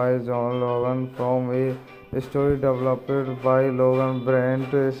written by John Logan from a story developed by Logan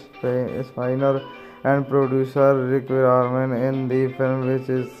Brent Spiner and producer Rick Berman. In the film, which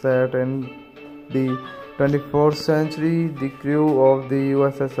is set in the 24th century, the crew of the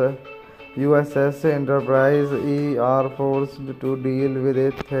USS Enterprise are forced to deal with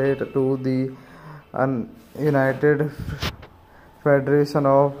a threat to the United Federation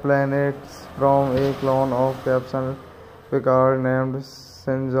of Planets from a clone of Captain Picard named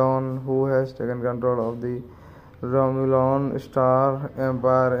St. John, who has taken control of the Romulan Star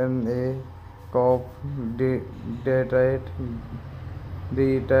Empire in a coup d'etat.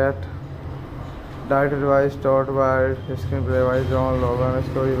 Directed by Stewart, screenplay by John Logan,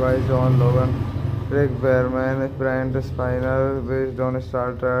 story by John Logan, Rick Berman, Brent Spiner, based on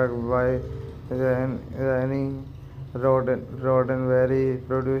Star Trek by Rennie Roddenberry,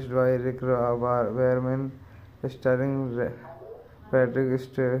 produced by Rick Berman, starring Patrick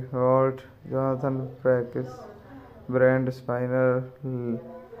Stewart, Jonathan Frakes, Brent Spiner,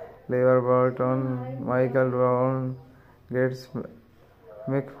 Lever Burton, Michael Brown, Gates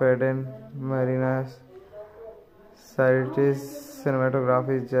McFadden, Marina Saritis,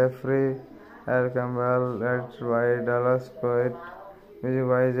 cinematography Jeffrey L. Campbell, edited by Dallas Poet, music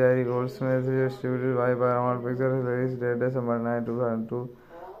by Jerry Goldsmith, distributed by Paramount Pictures, released date December 9, 2002,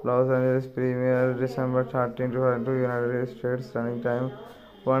 Los Angeles premiere December 13, 2002, United States, running time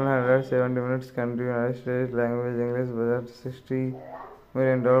 170 minutes, country United States, language English, budget $60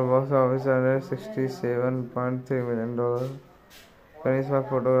 million, box office $167.3 million. Principal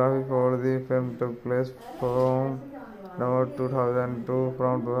photography for the film took place from November 2002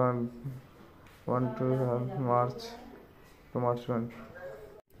 from 2001 to March 20.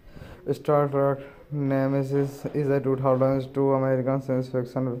 Star Trek Nemesis is a 2002 American science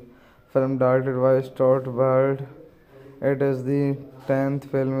fiction film directed by Stewart. It is the 10th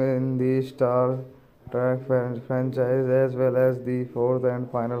film in the Star Trek franchise, as well as the fourth and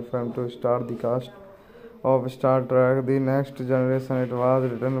final film to star the cast of Star Trek The Next Generation. It was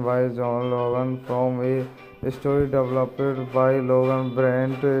written by John Logan from a story developed by Logan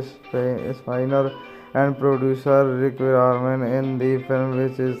Brent Spiner and producer Rick Berman. In the film,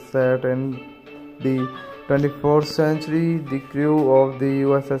 which is set in the 24th century, the crew of the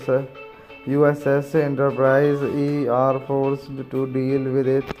USS Enterprise are forced to deal with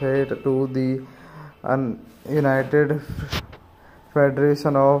a threat to the United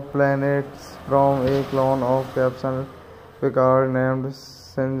Federation of Planets from a clone of Captain Picard named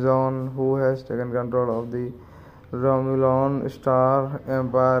St. John, who has taken control of the Romulan Star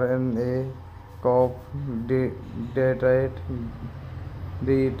Empire in a coup d'etat.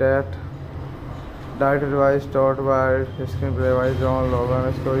 Directed by Stewart, screenplay by John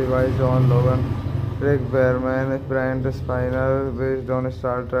Logan, story by John Logan, Rick Berman, Brent Spiner, based on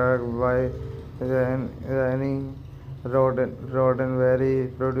Star Trek by Rennie Roddenberry,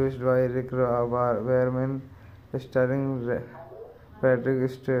 produced by Rick Berman, starring Patrick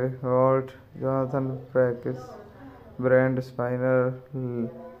Stewart, Jonathan Frakes, Brent Spiner,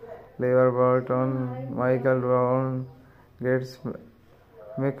 Lever Burton, Michael Brown, Gates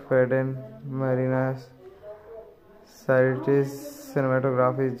McFadden, Marina Saritis,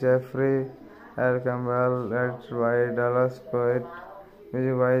 cinematography Jeffrey L. Campbell, edited by Dallas Poet,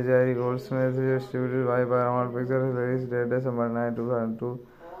 music by Jerry Goldsmith, distributed by Paramount Pictures, released date December 9, 2002,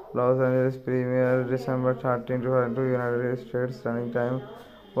 Los Angeles premiere December 13, 2002, United States, running time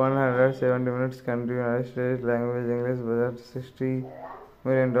 170 minutes, country United States, language English, budget $60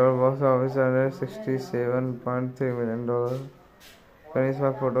 million, box office $167.3 million.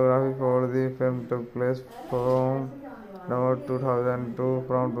 Principal photography for the film took place from November 2002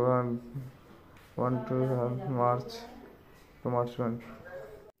 from 2001 to March 1.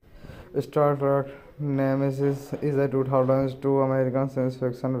 Star Trek Nemesis is a 2002 American science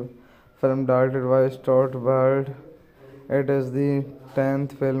fiction film directed by Stewart. It is the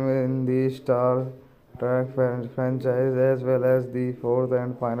 10th film in the Star Trek franchise, as well as the fourth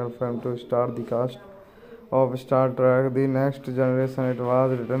and final film to star the cast of Star Trek The Next Generation. It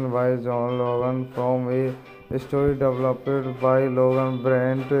was written by John Logan from a story developed by Logan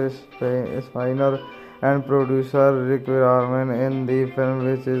Brent Spiner and producer Rick Berman. In the film,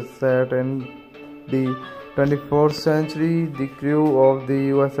 which is set in the 24th century, the crew of the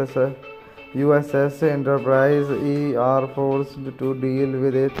USS Enterprise are forced to deal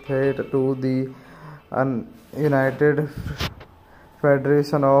with a threat to the United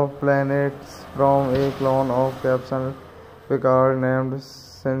Federation of Planets from a clone of Captain Picard named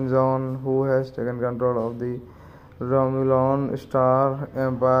John, who has taken control of the Romulan Star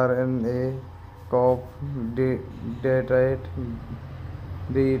Empire in a coup d'etat.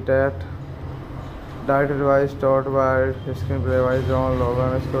 Directed by Stewart, screenplay by John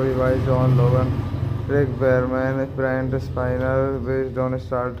Logan, story by John Logan, Rick Berman, Brent Spiner, based on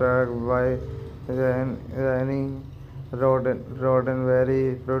Star Trek by Rennie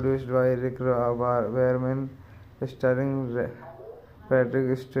Roddenberry, produced by Rick Berman, starring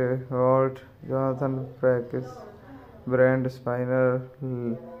Patrick Stewart, Jonathan Frakes, Brent Spiner,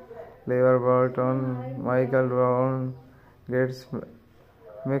 Levar Burton, Michael Brown, Gates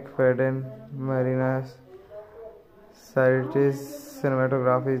McFadden, Marina Sirtis,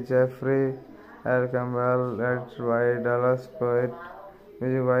 cinematography Jeffrey L. Campbell, edited by Dallas Poet,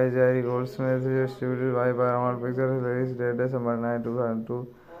 music by Jerry Goldsmith, distributed by Paramount Pictures, release date December 9, 2002,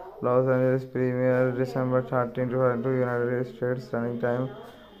 Los Angeles premiere December 13, 2002, United States, running time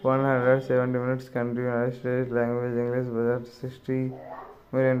 170 minutes, country United States, language English, budget $60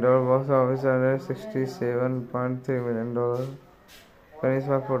 million, box office $167.3 million.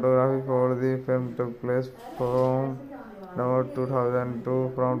 Principal photography for the film took place from November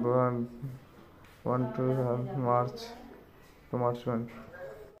 2002 from 2001 to March 1.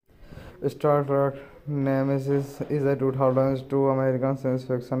 Star Trek Nemesis is a 2002 American science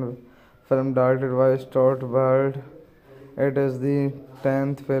fiction film directed by Stewart. It is the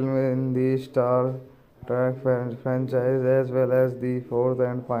 10th film in the Star Trek franchise, as well as the fourth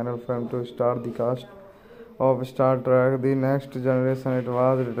and final film to star the cast of Star Trek The Next Generation. It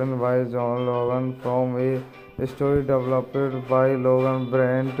was written by John Logan from a story developed by Logan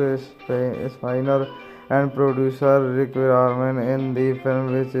Brent Spiner and producer Rick Berman. In the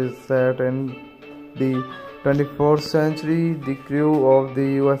film, which is set in the 24th century, the crew of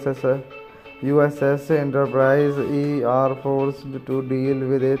the USS Enterprise are forced to deal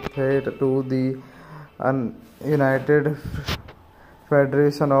with a threat to the United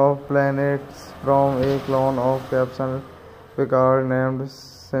Federation of Planets from a clone of Captain Picard named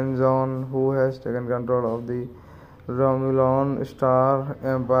John, who has taken control of the Romulan Star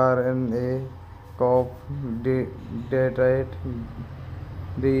Empire in a coup d'etat.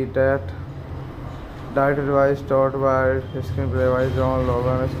 Directed by Stewart, screenplay by John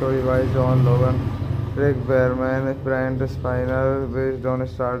Logan, story by John Logan, Rick Berman, Brent Spiner, based on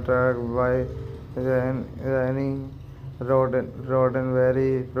Star Trek by Rennie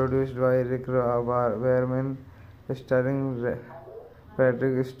Roddenberry, produced by Rick Berman, starring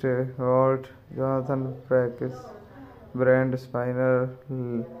Patrick Stewart, Jonathan Frakes, Brent Spiner,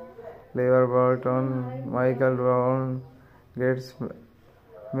 Levar Burton, Michael Brown, Gates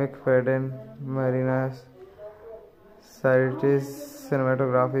McFadden, Marina Sirtis,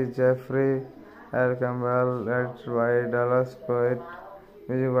 cinematography Jeffrey L. Campbell, edited by Dallas Poet,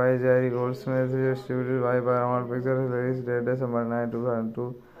 music by Jerry Goldsmith, distributed by Paramount Pictures, release date December 9,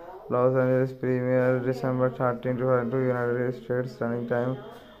 2002, Los Angeles premiere December 13, 2002, United States, running time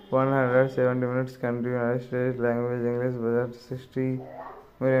 170 minutes, country United States, language English, budget $60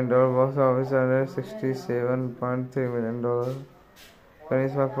 million, box office $167.3 million.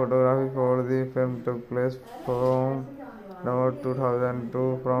 Principal photography for the film took place from November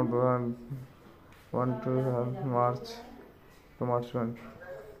 2002 from 2001 to March 1.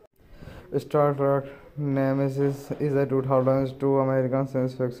 Star Trek Nemesis is a 2002 American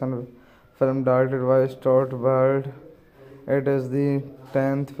science fiction film directed by Stewart. It is the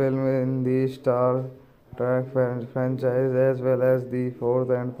 10th film in the Star Trek franchise, as well as the fourth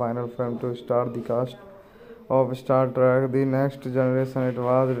and final film to star the cast of Star Trek The Next Generation. It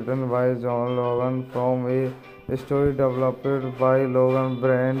was written by John Logan from a story developed by Logan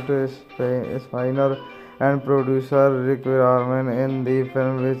Brent Spiner and producer Rick Warman in the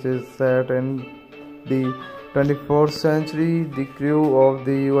film, which is set in the 24th century. The crew of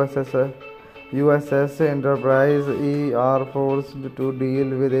the USS Enterprise E are forced to deal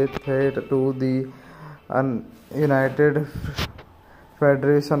with a threat to the United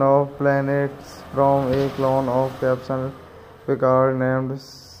Federation of Planets from a clone of Captain Picard named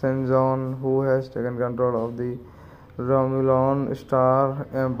St. John, who has taken control of the Romulan Star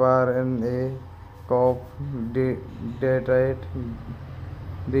Empire in a coup d'etat.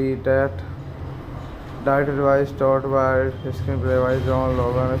 Directed by Stewart, screenplay by John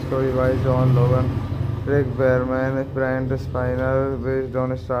Logan, story by John Logan, Rick Berman, Brent Spiner, based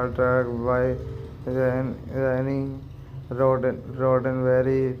on Star Trek by Rennie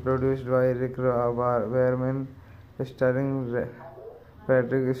Roddenberry, produced by Rick Berman, starring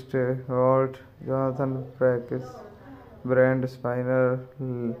Patrick Stewart, Jonathan Frakes, Brent Spiner,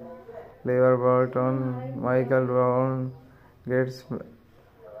 Lever Burton, Michael Brown, Gates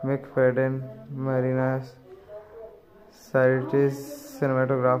McFadden, Marina Saritis,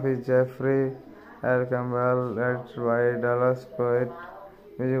 cinematography Jeffrey L. Campbell, edited by Dallas Poet,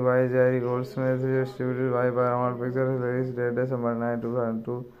 music by Jerry Goldsmith, distributed by Paramount Pictures, release date December 9,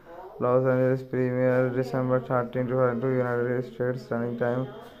 2002, Los Angeles premiere December 13, 2002, United States, running time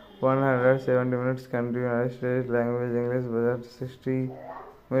 170 minutes, country United States, language English, budget $60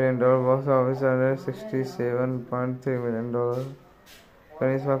 million, box office $167.3 million.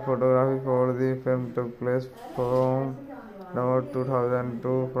 Principal photography for the film took place from November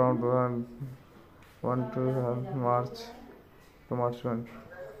 2002 from 2001 to March 20.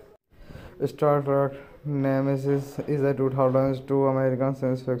 Star Trek Nemesis is a 2002 American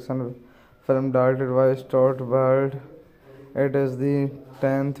science fiction film directed by Stewart. It is the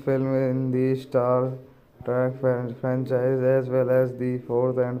 10th film in the Star Trek franchise, as well as the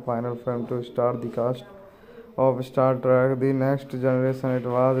 4th and final film to star the cast of Star Trek The Next Generation. It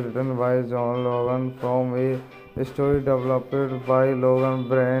was written by John Logan from a story developed by Logan,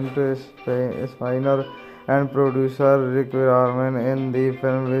 Brent Spiner, and producer Rick Warman in the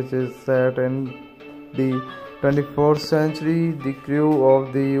film, which is set in the 24th century. The crew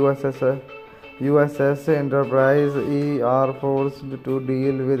of the USS Enterprise E are forced to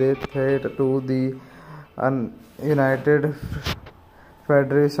deal with a threat to the United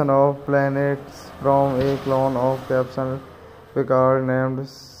Federation of Planets from a clone of Captain Picard named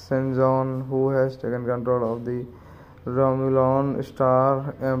St. John, who has taken control of the Romulan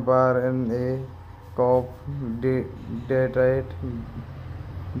Star Empire in a coup d'etat.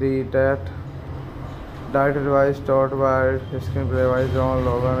 Directed by Stewart, screenplay by John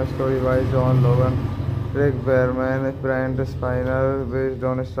Logan, story by John Logan, Rick Berman, Brent Spiner, based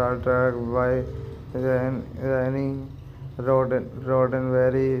on Star Trek by Rennie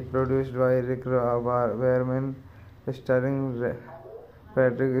Roddenberry, produced by Rick Berman, starring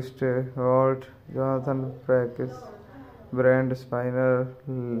Patrick Stewart, Jonathan Frakes, Brent Spiner,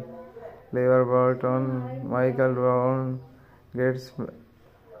 Lever Burton, Michael Brown, Gates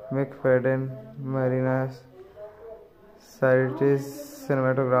McFadden, Marina Saritis,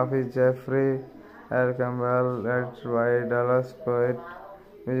 cinematography Jeffrey L. Campbell, edited by Dallas Poet,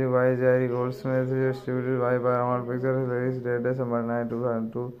 music by Jerry Goldsmith, distributed by Paramount Pictures, release date December 9,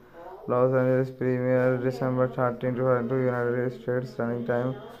 2002, Los Angeles premiere December 13, 2002, United States, running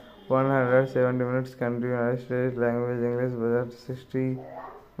time 170 minutes, country United States, language English, budget $60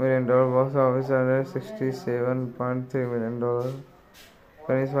 million, box office $167.3 million.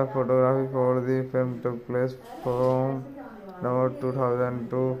 Principal photography for the film took place from November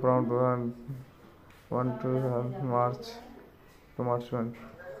 2002 from 2001 to March 20.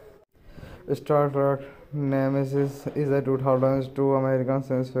 Star Trek Nemesis is a 2002 American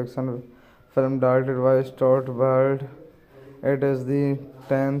science fiction film directed by Stewart. It is the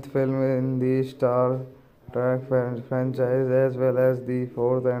 10th film in the Star Trek franchise, as well as the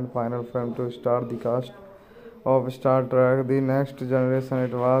 4th and final film to star the cast of Star Trek The Next Generation.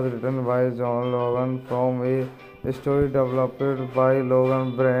 It was written by John Logan from a story developed by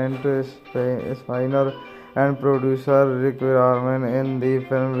Logan, Brent Spiner, and producer Rick Warman in the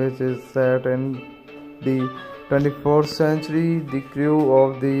film, which is set in the 24th century. The crew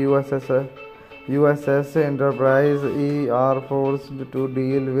of the USS Enterprise E are forced to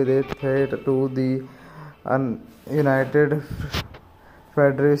deal with a threat to the United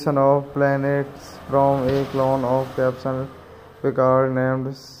Federation of Planets from a clone of Captain Picard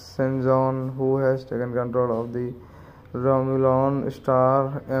named St. John, who has taken control of the Romulan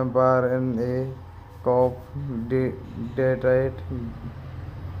Star Empire in a coup d'etat.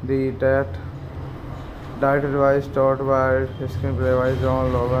 Directed by Stewart, screenplay by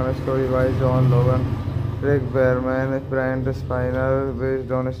John Logan, story by John Logan, Rick Berman, Brent Spiner,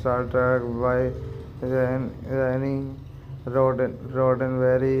 based on Star Trek by Rennie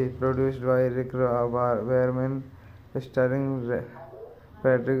Roddenberry, produced by Rick Berman, starring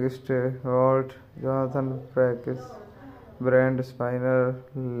Patrick Stewart, Jonathan Frakes, Brent Spiner,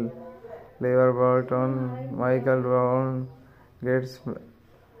 Lever Burton, Michael Brown, Gates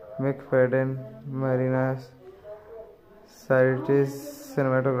McFadden, Marina Saritis,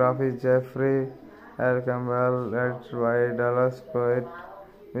 cinematography Jeffrey L. Campbell, edited by Dallas Poet,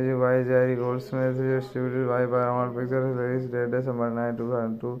 music by Jerry Goldsmith, distributed by Paramount Pictures, released date December 9,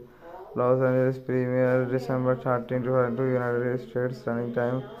 2002, Los Angeles premiere December 13, 2002, United States, running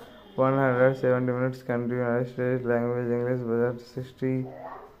time 170 minutes, country United States, language English, budget $60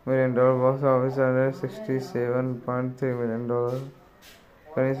 million, box office $167.3 million.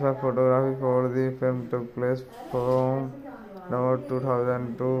 Principal photography for the film took place from November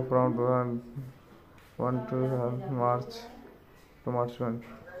 2002 from 2001 to March 20.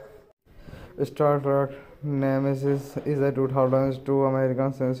 Star Trek Nemesis is a 2002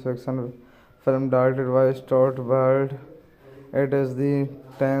 American science fiction film directed by Stewart. It is the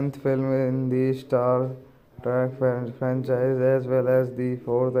 10th film in the Star Trek franchise, as well as the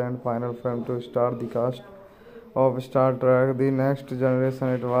fourth and final film to star the cast of Star Trek The Next Generation.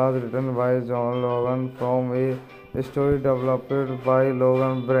 It was written by John Logan from a story developed by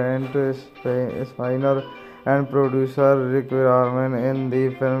Logan Brent Spiner and producer Rick Berman. In the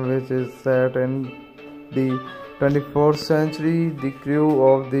film, which is set in the 24th century, the crew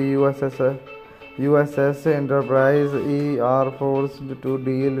of the USS Enterprise are forced to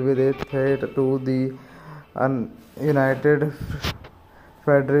deal with a threat to the United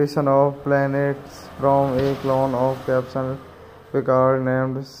Federation of Planets from a clone of Captain Picard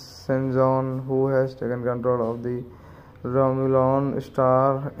named St. John, who has taken control of the Romulan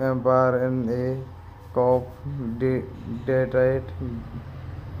Star Empire in a coup d'etat.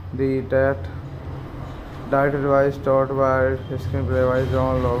 Directed by Stewart, screenplay by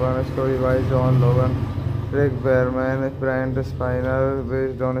John Logan, story by John Logan, Rick Berman, Brent Spiner,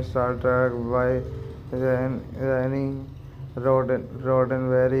 based on Star Trek by Rennie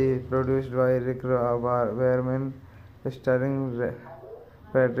Roddenberry, produced by Rick Berman, starring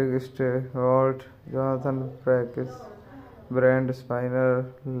Patrick Stewart, Jonathan Frakes, Brent Spiner,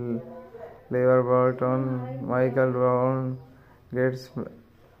 Lever Burton, Michael Brown, Gates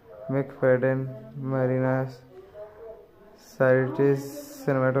McFadden, Marina Saritis,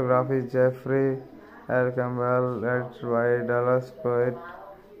 cinematography Jeffrey L. Campbell, edited by Dallas Poet,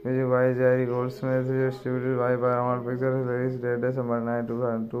 music by Jerry Goldsmith, distributed by Paramount Pictures, released date December 9,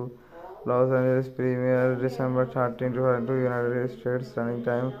 2002, Los Angeles premiere December 13, 2002, United States, running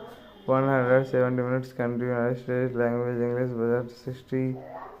time 170 minutes, country United States, language English, budget $60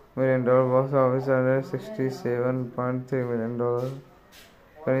 million, box office $167.3 million.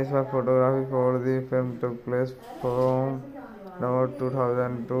 Principal photography for the film took place from November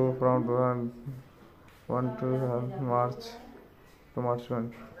 2002 from 2001 to March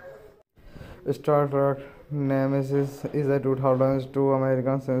 20. Star Trek Nemesis is a 2002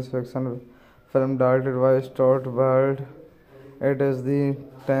 American science fiction film directed by Stewart. It is the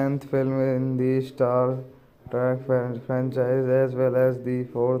 10th film in the Star Trek franchise, as well as the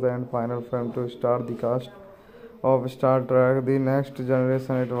fourth and final film to star the cast of Star Trek The Next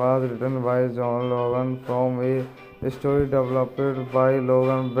Generation. It was written by John Logan from a story developed by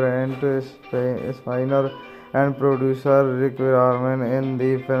Logan Brent Spiner and producer Rick Berman. In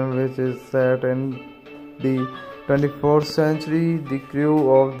the film, which is set in the 24th century, the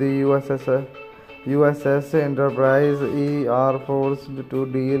crew of the USS Enterprise are forced to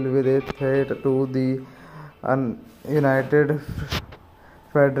deal with a threat to the United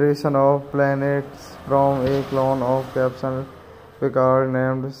Federation of Planets from a clone of Captain Picard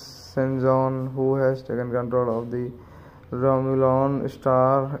named St. John, who has taken control of the Romulan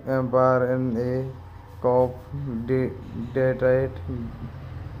Star Empire in a coup d'etat.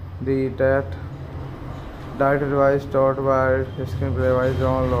 Directed by Stewart, screenplay by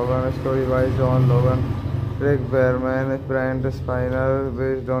John Logan, story by John Logan, Rick Berman, Brent Spiner,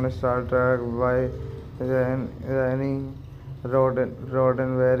 based on Star Trek by Rennie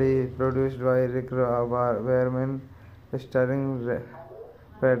Roddenberry, produced by Rick Berman, starring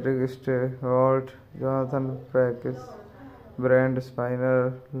Patrick Stewart, Jonathan Frakes, Brent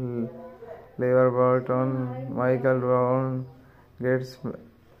Spiner, Lever Burton, Michael Brown, Gates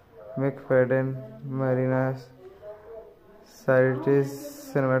McFadden, Marina Saritis,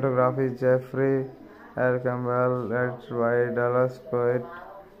 cinematography Jeffrey L. Campbell, edited by Dallas Poet,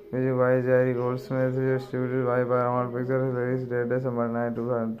 music by Jerry Goldsmith, distributed by Paramount Pictures, released date December 9,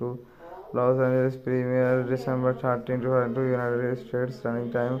 2002, Los Angeles premiere December 13, 2002. United States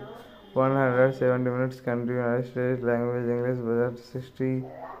running time 170 minutes. Country United States. Language English. Budget $60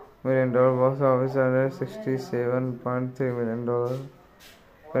 million. Box office $167.3 million.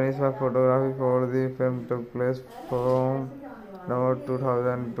 Finish for photography for the film took place from November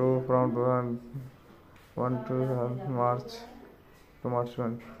 2002 from 2001 to March to March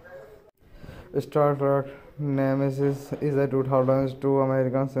 1. Star Trek Nemesis is a 2002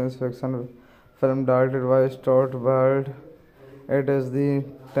 American science fiction film directed by Stewart. It is the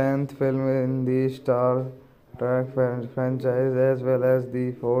 10th film in the Star Trek franchise, as well as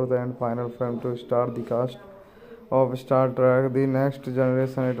the fourth and final film to star the cast of Star Trek The Next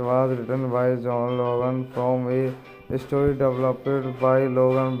Generation. It was written by John Logan from a story developed by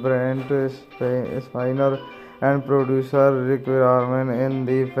Logan Brent Spiner and producer Rick Berman. In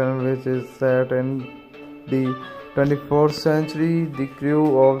the film, which is set in the 24th century, the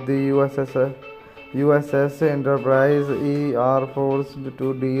crew of the USS Enterprise are forced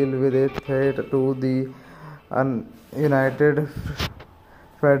to deal with a threat to the United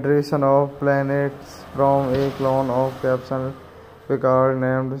Federation of Planets from a clone of Captain Picard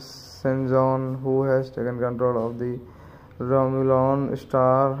named Sinjon, who has taken control of the Romulan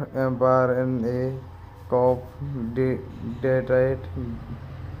Star Empire in a coup d'etat.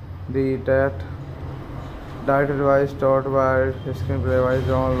 Directed by Stewart, screenplay by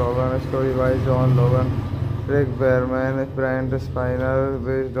John Logan, story by John Logan, Rick Berman, Brent Spiner,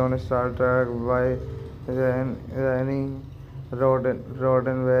 based on Star Trek by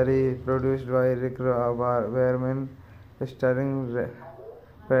Roddenberry, produced by Rick Berman, starring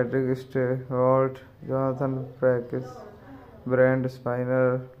Patrick Stewart, Jonathan Frakes, Brent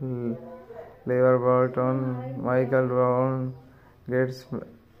Spiner, Levar Burton, Michael Brown, Gates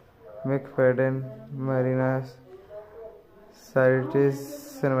McFadden, Marina Sirtis,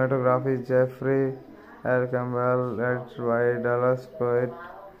 cinematography Jeffrey L. Campbell, edited by Dallas Poet,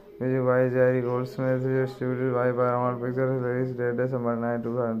 music by Jerry Goldsmith, distributed by Paramount Pictures, release date December 9,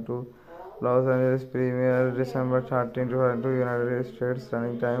 2002. Los Angeles premiere December 13, 2002. United States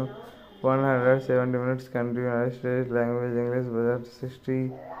running time 170 minutes. Country United States. Language English. Budget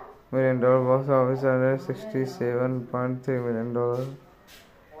 $60 million. Box office $167.3 million.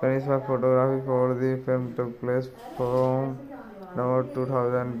 Finish for photography for the film took place from November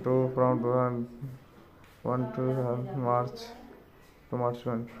 2002 from 2001 to March to March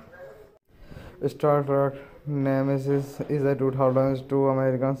 1. Star Trek Nemesis is a 2002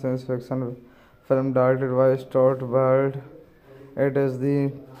 American science fiction film directed by Stewart. It is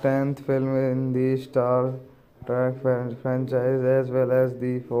the 10th film in the Star Trek franchise, as well as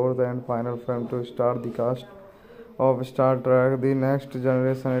the fourth and final film to star the cast of Star Trek The Next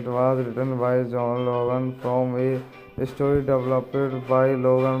Generation. It was written by John Logan from a story developed by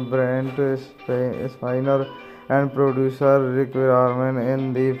Logan Brent Spiner and producer Rick Berman.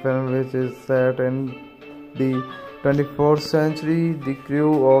 In the film, which is set in the 24th century, the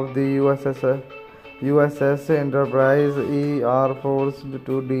crew of the USS Enterprise are forced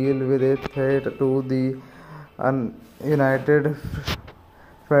to deal with a threat to the United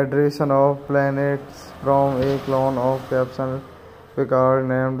Federation of Planets from a clone of Captain Picard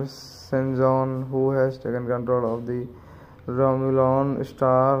named Sinjon, who has taken control of the Romulan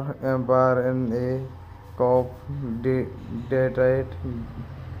Star Empire in a coup d'etat.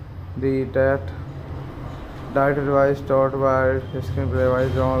 Directed by Stewart, screenplay by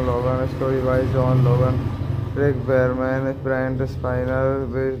John Logan, story by John Logan, Rick Berman, Brent Spiner,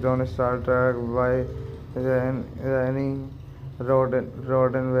 based on Star Trek by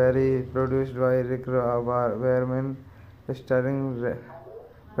Roddenberry, produced by Rick Berman, starring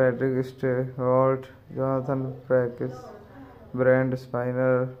Patrick Stewart, Jonathan Frakes, Brent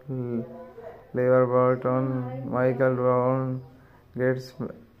Spiner, Levar Burton, Michael Brown, Gates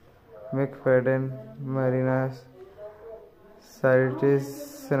McFadden, Marina Sirtis,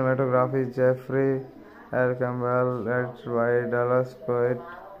 cinematography Jeffrey L. Campbell, edited by Dallas Poet,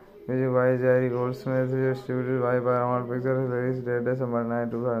 music by Jerry Goldsmith, distributed by Paramount Pictures, release date December 9,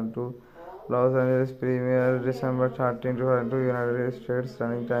 2002. Los Angeles premiere December 13, 2002. United States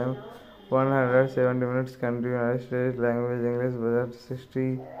running time 170 minutes. Country United States. Language English. Budget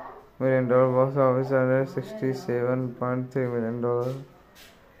 $60 million. Box office $167.3 million.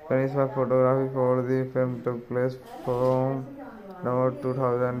 Finish for photography for the film took place from November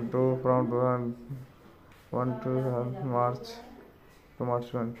 2002 from 2001 to March to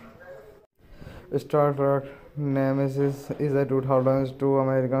March 1. Star Trek Nemesis is a 2002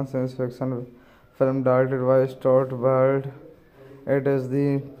 American science fiction film directed by Stewart. It is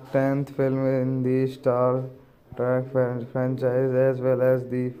the 10th film in the Star Trek franchise, as well as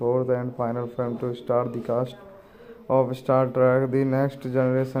the fourth and final film to start the cast of Star Trek: The Next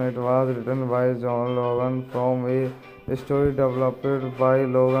Generation. It was written by John Logan from a story developed by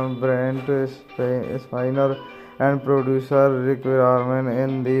Logan Brent Spiner and producer Rick Berman.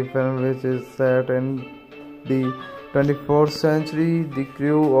 In the film, which is set in the 24th century, the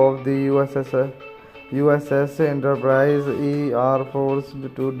crew of the USS Enterprise are forced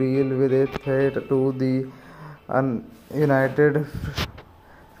to deal with a threat to the United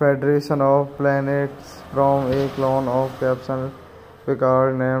Federation of Planets from a clone of Captain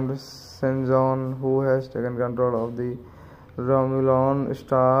Picard named Saint John, who has taken control of the Romulan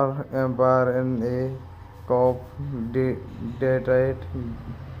Star Empire in a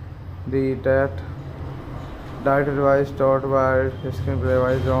detached. Directed by Stewart, screenplay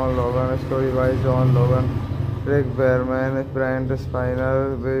by John Logan, story by John Logan, Rick Berman, Brent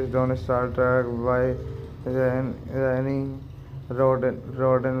Spiner, based on Star Trek by Rennie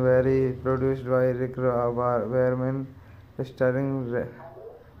Roddenberry, produced by Rick Berman, starring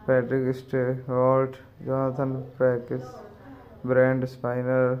Patrick Stewart, Jonathan Frakes, Brent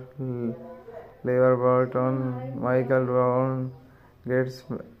Spiner, Lever Burton, Michael Brown, Gates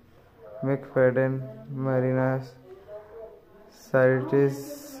McFadden, Marina Saritis,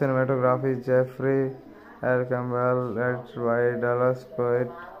 cinematography Jeffrey L. Campbell, edited by Dallas Poet,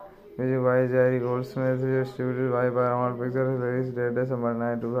 music by Jerry Goldsmith, distributed by Paramount Pictures, release date December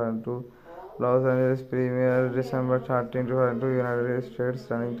 9, 2002, Los Angeles premiere December 13, 2002, United States,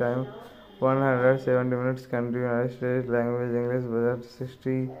 running time 170 minutes, country United States, language English, budget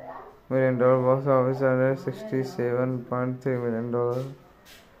 $60 million, box office $167.3 million.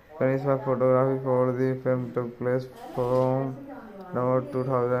 Finish for photography for the film took place from November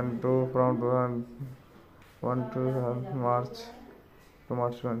 2002 from 2001 to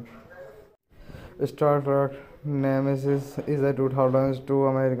March 20. Star Trek Nemesis is a 2002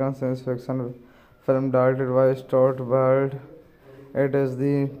 American science fiction film directed by Stewart. It is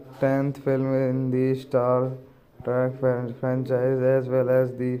the 10th film in the Star Trek franchise, as well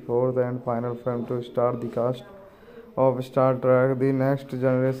as the fourth and final film to start the cast of Star Trek: The Next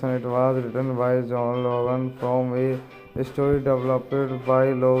Generation. It was written by John Logan from a story developed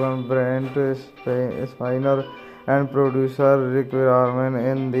by Logan Brent Spiner and producer Rick Berman.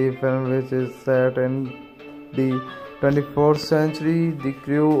 In the film, which is set in the 24th century, the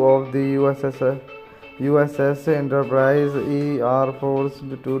crew of the USS Enterprise are forced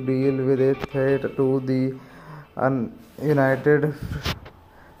to deal with a threat to the United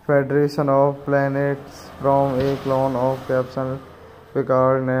Federation of Planets from a clone of Captain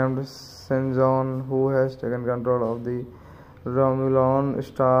Picard named Saint John, who has taken control of the Romulan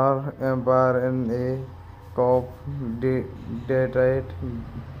Star Empire in a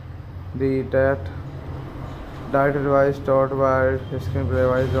detached. Directed by Stewart, screenplay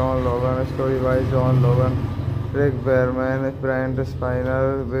by John Logan, story by John Logan, Rick Berman, Brent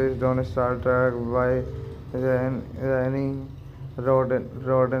Spiner, based on Star Trek by Rennie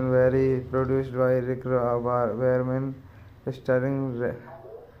Roddenberry, produced by Rick Berman, starring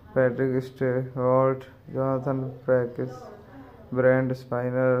Patrick Stewart, Jonathan Frakes, Brent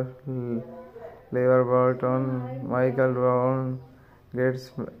Spiner, Lever Burton, Michael Brown,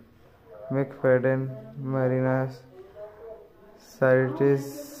 Gates McFadden, Marina Saritis,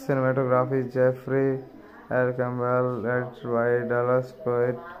 cinematography Jeffrey L. Campbell, edited by Dallas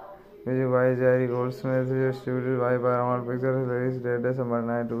Poet, music by Jerry Goldsmith, distributed by Paramount Pictures, release date December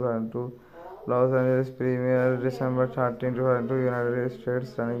 9, 2002, Los Angeles premiere December 13, 2002, United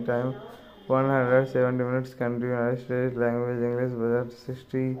States, running time 170 minutes, country United States, language English, budget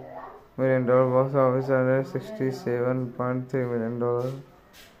 $60 million, box office $167.3 million.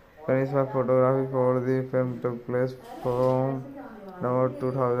 Finish for photography for the film took place from November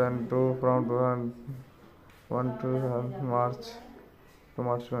 2002 from 2001 to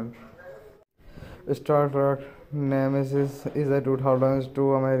March 20. Star Trek Nemesis is a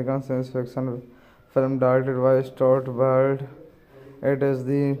 2002 American science fiction film directed by Stewart. It is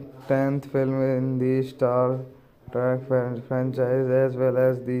the 10th film in the Star Trek franchise, as well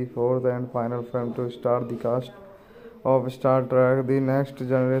as the fourth and final film to start the cast of Star Trek: The Next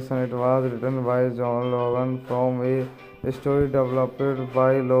Generation. It was written by John Logan from a story developed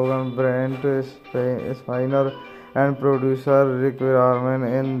by Logan Brent Spiner and producer Rick Berman.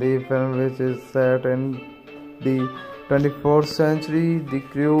 In the film, which is set in the 24th century, the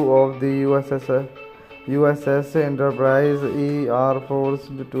crew of the USS Enterprise are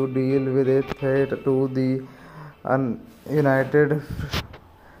forced to deal with a threat to the United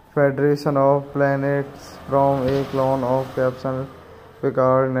Federation of Planets from a clone of Captain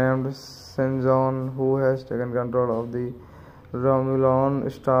Picard named John, who has taken control of the Romulan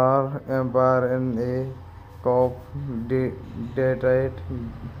Star Empire in a cop dictate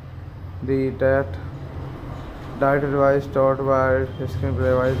directed by Stewart,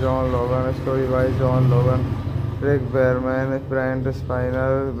 screenplay by John Logan, story by John Logan, Rick Berman, Brent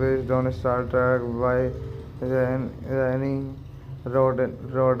Spiner, based on Star Trek by Rennie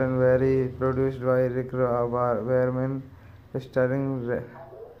Roddenberry, produced by Rick Berman, starring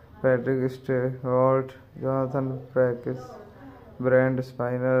Patrick Stewart, Jonathan Frakes, Brent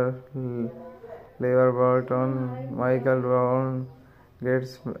Spiner, Lever Burton, Michael Brown,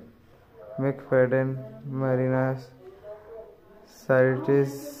 Gates McFadden, Marina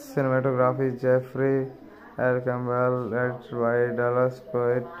Saritis, cinematography Jeffrey L. Campbell, edited by Dallas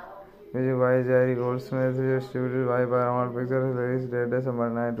Poet, music by Jerry Goldsmith, distributed by Paramount Pictures, release date December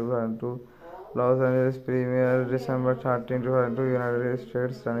 9, 2002, Los Angeles premiere December 13, 2002, United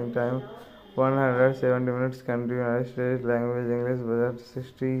States, running time 170 minutes, country United States, language English, budget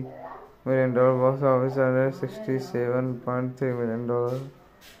 $60 million, box office $167.3 million.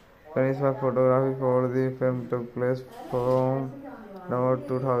 Kanisma photography for the film took place from November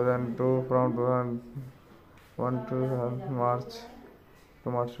 2002 from 2001 to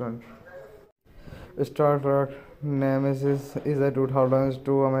March 1. Star Trek Nemesis is a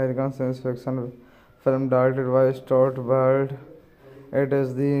 2002 American science fiction film directed by Stewart. It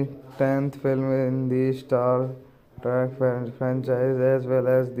is the 10th film in the Star Trek franchise, as well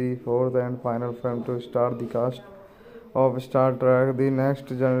as the 4th and final film to star the cast of Star Trek The Next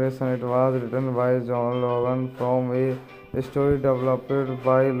Generation. It was written by John Logan from a story developed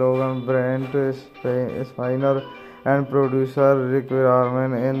by Logan, Brent Spiner, and producer Rick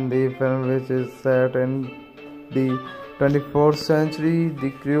Berman. In the film, which is set in the 24th century,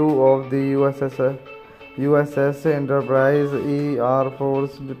 the crew of the USS Enterprise are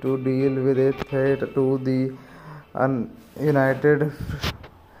forced to deal with a threat to the United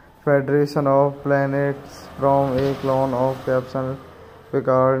Federation of Planets from a clone of Captain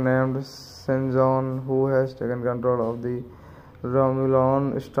Picard named John, who has taken control of the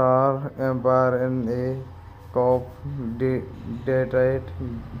Romulan Star Empire in a cop dictate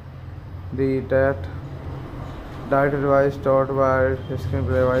directed by Stewart,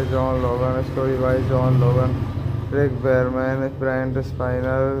 screenplay by John Logan, story by John Logan, Rick Berman, Brent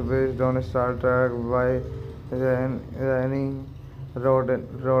Spiner, based on Star Trek by Rennie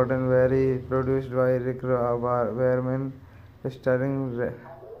Roddenberry, produced by Rick Berman, starring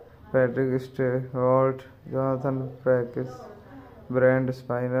Patrick Stewart, Jonathan Frakes, Brent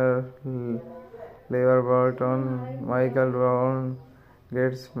Spiner, Lever Burton, Michael Brown,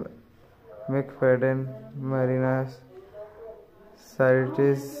 Gates McFadden, Marina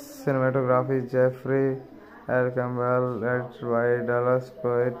Saritis, cinematography Jeffrey L. Campbell, edited by Dallas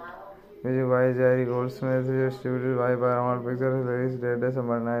Poet, music by Jerry Goldsmith, distributed by Paramount Pictures, release date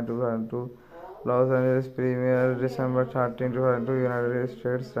December 9, 2002, Los Angeles premiere December 13, 2002, United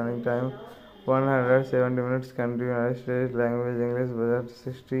States, running time 170 minutes, country United States, language English, budget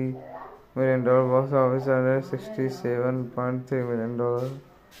 $60 million, box office $167.3 million.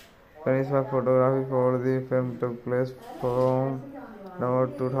 Kanisma photography for the film took place from November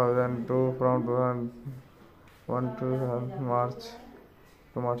 2002 from 2001 to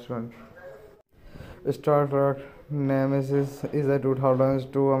March 1. Star Trek Nemesis is a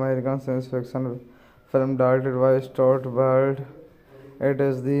 2002 American science fiction film directed by Stewart. It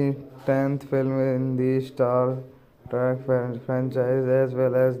is the 10th film in the Star Trek franchise, as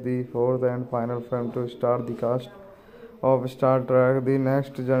well as the 4th and final film to star the cast of Star Trek The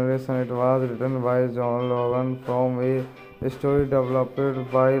Next Generation. It was written by John Logan from a story developed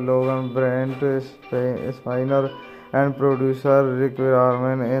by Logan, Brent Spiner, and producer Rick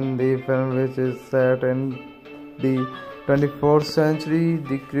Berman. In the film, which is set in the 24th century,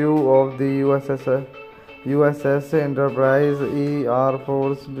 the crew of the USS Enterprise are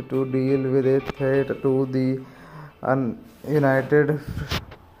forced to deal with a threat to the United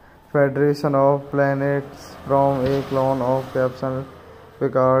Federation of Planets from a clone of Captain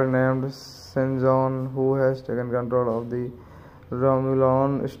Picard named John, who has taken control of the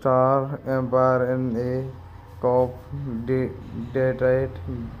Romulan Star Empire in a cop dictate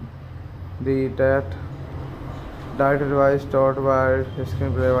directed by Stewart,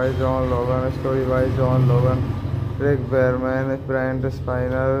 screenplay by John Logan, story by John Logan, Rick Berman, Brent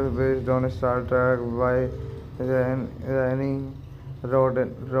Spiner, based on Star Trek by Rennie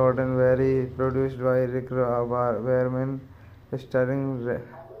Roddenberry, produced by Rick Berman, starring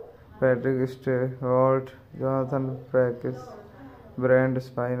Patrick Stewart, Jonathan Frakes, Brent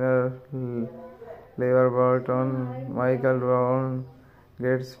Spiner, Lever Burton, Michael Brown,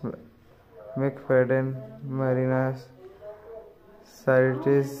 Gates McFadden, Marinas,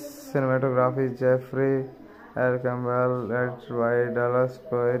 Saritis, cinematography Jeffrey L. Campbell, edited by Dallas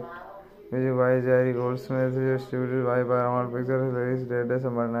Poet, music by Jerry Goldsmith, distributed by Paramount Pictures, release date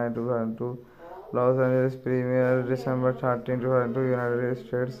December 9, 2002, Los Angeles premiere December 13, 2002, United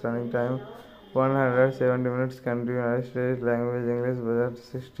States, running time 170 minutes, country United States, language English, budget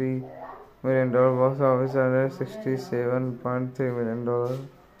 $60 million, box office $167.3 million.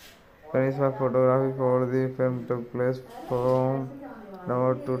 Kanisma photography for the film took place from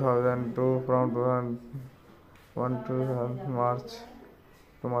November 2002 from 2001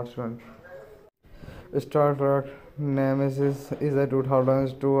 to March 20. Star Trek Nemesis is a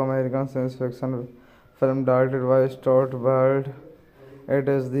 2002 American science fiction film directed by Stewart. It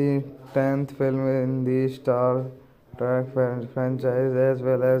is the 10th film in the Star Trek franchise, as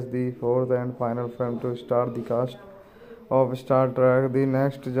well as the fourth and final film to star the cast of Star Trek The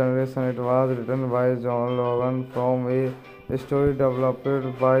Next Generation. It was written by John Logan from a story developed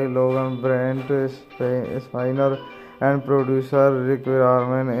by Logan Brent Spiner and producer Rick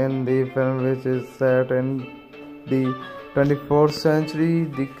Berman. In the film, which is set in the 24th century,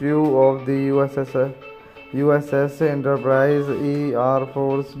 the crew of the USS Enterprise are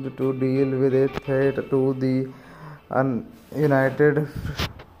forced to deal with a threat to the United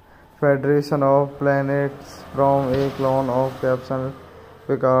Federation of Planets from a clone of Captain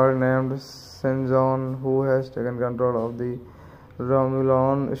Picard named St. who has taken control of the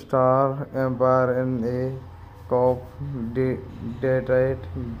Romulan Star Empire in a coup d'etat.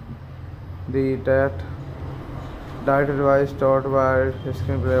 Directed by Stewart,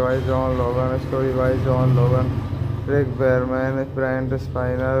 screenplay by John Logan, story by John Logan, Rick Berman, Brent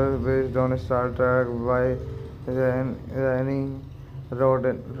Spiner, based on Star Trek by Rennie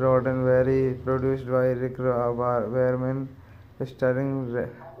Roddenberry, produced by Rick Berman, starring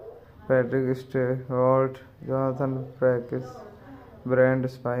Patrick Stewart, Jonathan Frakes, Brent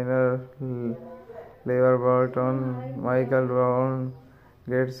Spiner, Levar Burton, Michael Brown,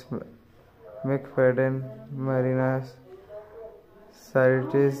 Gates McFadden, Marinas,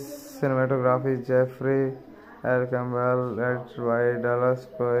 Saritis, cinematography Jeffrey L. Campbell, edited by Dallas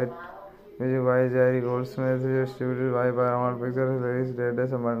Poet, music by Jerry Goldsmith, distributed by Paramount Pictures, release date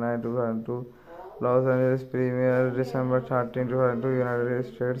December 9, 2002, Los Angeles premiere December 13, 2002, United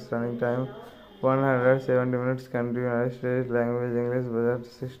States, running time 170 minutes, country United States, language English, budget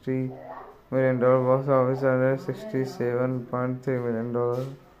 $60 million, box office $167.3 million.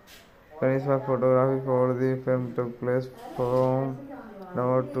 Kanisma photography for the film took place from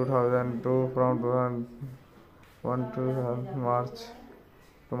November 2002 from 2001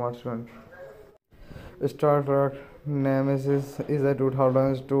 to March 20. Star Trek Nemesis is a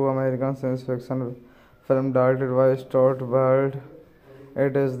 2002 American science fiction film directed by Stewart.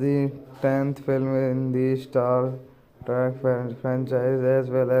 It is the 10th film in the Star Trek franchise, as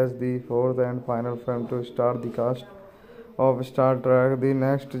well as the fourth and final film to star the cast of Star Trek The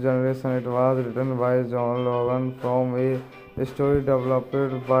Next Generation. It was written by John Logan from a story developed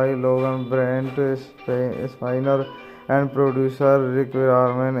by Logan Brent Spiner and producer Rick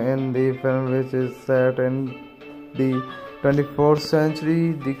Berman. In the film, which is set in the 24th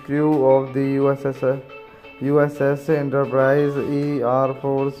century, the crew of the USS Enterprise are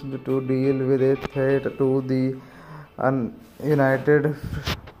forced to deal with a threat to the United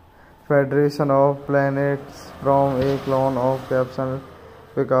Federation of Planets from a clone of Captain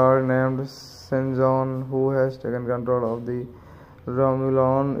Picard named St. who has taken control of the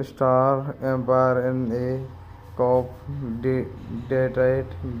Romulan Star Empire in a coup d'etat.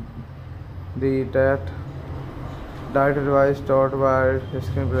 Directed by Stewart,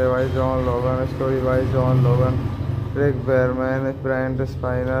 screenplay by John Logan, story by John Logan, Rick Berman, Brent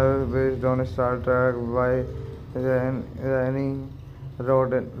Spiner, based on Star Trek by Rennie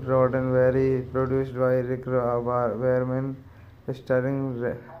Roddenberry, produced by Rick Berman,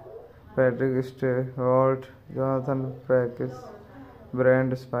 starring Patrick Stewart, Jonathan Frakes,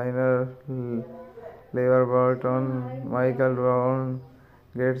 Brent Spiner, Levar Burton, Michael Brown,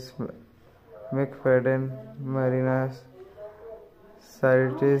 Gates McFadden, Marinas,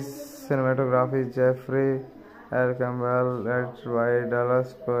 Saritis, cinematography Jeffrey L. Campbell, edited by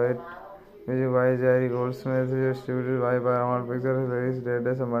Dallas Poet, music by Jerry Goldsmith, distributed by Paramount Pictures, release date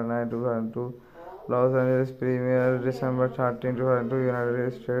December 9, 2002, Los Angeles premiere December 13, 2002,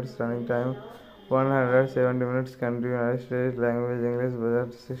 United States, running time 170 minutes, country United States, language English,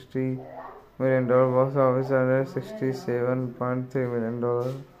 budget $60 million, box office $167.3 million.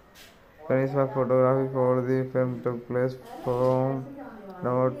 Kanisma photography for the film took place from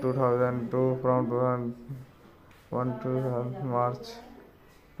November 2002 from 2001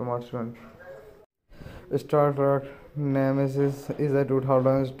 to March 20. Star Trek Nemesis is a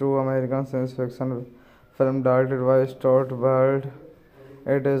 2002 American science fiction film directed by Stewart.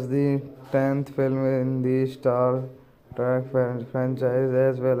 It is the 10th film in the Star Trek franchise,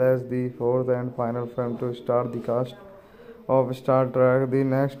 as well as the fourth and final film to star the cast of Star Trek The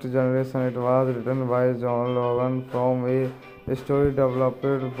Next Generation. It was written by John Logan from a story developed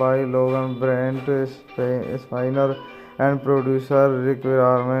by Logan Brent Spiner and producer Rick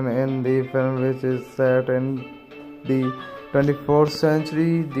Berman. In the film, which is set in the 24th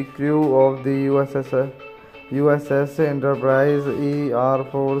century, the crew of the USS Enterprise are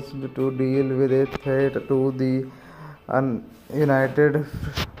forced to deal with a threat to the United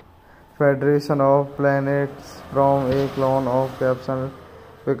Federation of Planets from a clone of Captain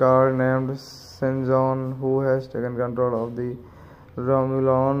Picard named John, who has taken control of the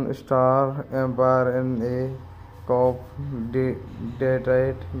Romulan Star Empire in a coup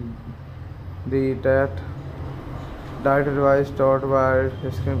d'etat. Directed by Stewart,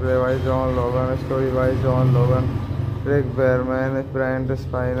 screenplay by John Logan, story by John Logan, Rick Berman, Brent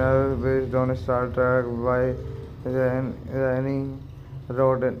Spiner, based on Star Trek by Rennie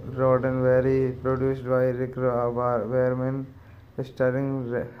Roddenberry, produced by Rick Berman,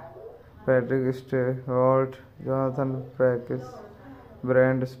 starring Patrick Stewart, Jonathan Frakes,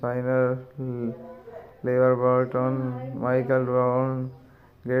 Brent Spiner, Levar Burton, Michael Brown,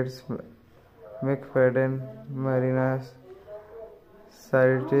 Gates McFadden, Marina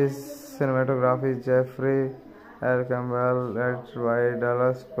Saritis, cinematography Jeffrey L. Campbell, edited by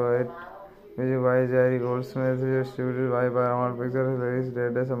Dallas Poet, music by Jerry Goldsmith, distributed by Paramount Pictures, release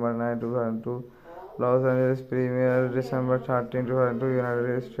date December 9, 2002, Los Angeles premiere December 13, 2002,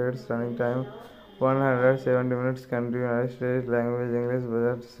 United States, running time 170 minutes, country United States, language English,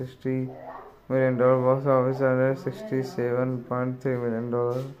 budget $60 million, box office $167.3 million.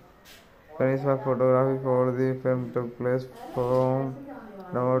 Finish for photography for the film took place from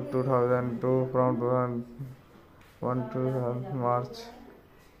November 2002 from 2001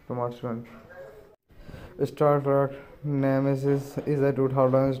 to March 20. Star Trek Nemesis is a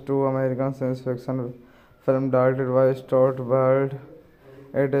 2002 American science fiction film directed by Stewart.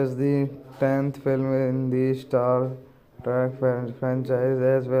 It is the 10th film in the Star Trek franchise,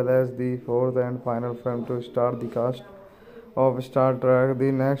 as well as the fourth and final film to star the cast of Star Trek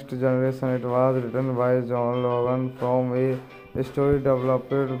The Next Generation. It was written by John Logan from a story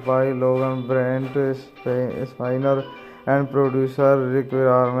developed by Logan Brent Spiner and producer Rick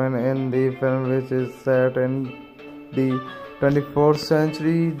Berman. In the film, which is set in the 24th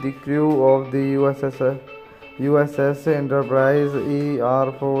century, the crew of the USS Enterprise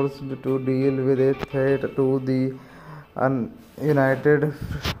are forced to deal with a threat to the United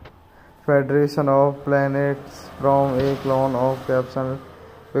Federation of Planets from a clone of Captain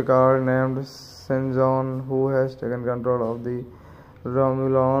Picard named John, who has taken control of the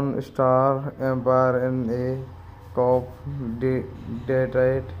Romulan Star Empire in a coup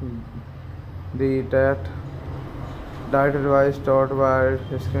d'etat. Directed by Stewart,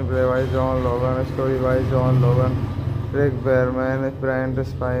 screenplay by John Logan, story by John Logan, Rick Berman, Brent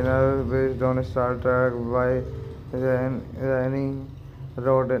Spiner, based on Star Trek by Rennie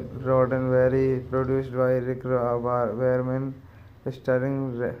Roddenberry, produced by Rick Berman,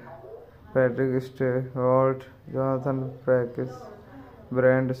 starring Patrick Stewart, Jonathan Frakes,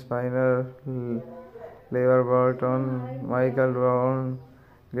 Brent Spiner, Levar Burton, Michael Brown,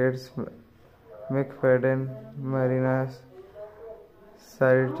 Gates McFadden, Marina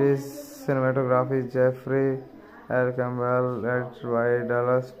Saritis, cinematography Jeffrey L. Campbell, edited by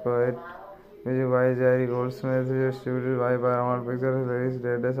Dallas Poet, music by Jerry Goldsmith, distributed by Paramount Pictures, release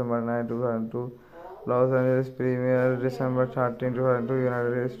date December 9, 2002, Los Angeles premiere December 13, 2002,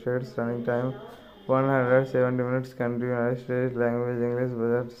 United States, running time 170 minutes, country United States, language English,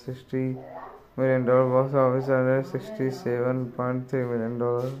 budget $60 million, box office $167.3 million.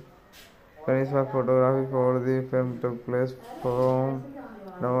 Finish for photography for the film took place from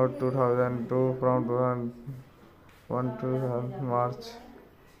November 2002 from 2001 to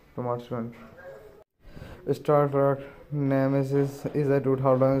March 20. Star Trek Nemesis is a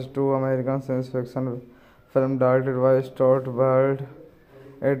 2002 American science fiction film directed by Stewart.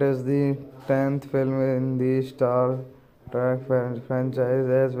 It is the 10th film in the Star Trek franchise,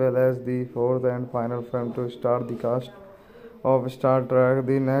 as well as the fourth and final film to star the cast of Star Trek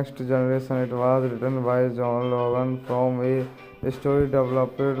The Next Generation. It was written by John Logan from a story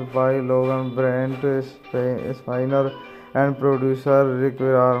developed by Logan Brent Spiner and producer Rick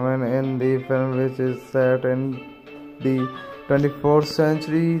Berman. In the film, which is set in the 24th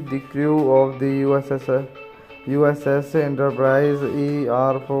century, the crew of the USS Enterprise E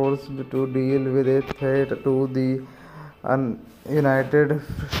are forced to deal with a threat to the United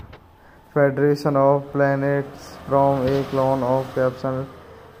Federation of Planets from a clone of Captain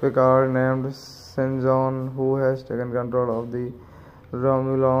Picard named St. John, who has taken control of the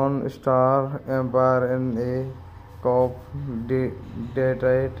Romulan Star Empire in a cop date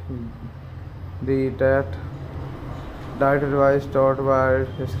directed by Stewart,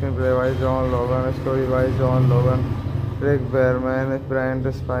 screenplay by John Logan, story by John Logan, Rick Berman, Brent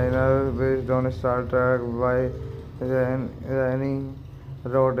Spiner, based on Star Trek by Rennie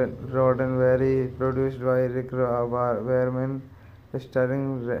Roddenberry, produced by Rick Berman,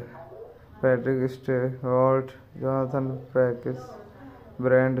 starring Patrick Stewart, Jonathan Frakes,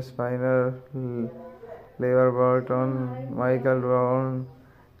 Brent Spiner, Lever Burton, Michael Brown,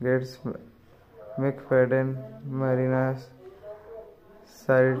 Gates McFadden, Marina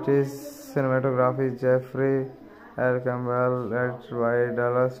Sirtis, cinematography Jeffrey L. Campbell, edited by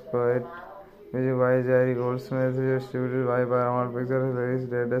Dallas Poet, music by Jerry Goldsmith, distributed by Paramount Pictures, release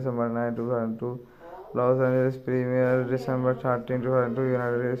date December 9, 2002, Los Angeles premiere December 13, 2002,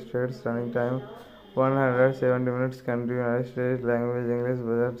 United States, running time 170 minutes, country United States, language English,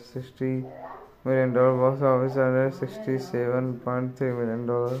 budget $60 million, box office $167.3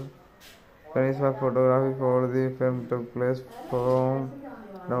 million. Kanisma photography for the film took place from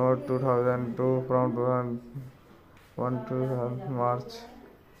November 2002 from 2001 to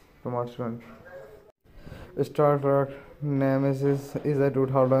March 1. Star Trek Nemesis is a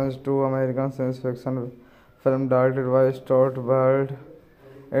 2002 American science fiction film directed by Stewart.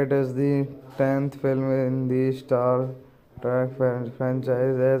 It is the 10th film in the Star Trek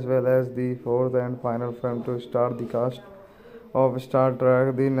franchise, as well as the 4th and final film to star the cast of Star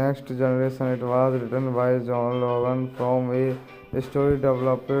Trek The Next Generation. It was written by John Logan from a story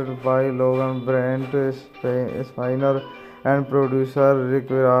developed by Logan, Brent Spiner, and producer Rick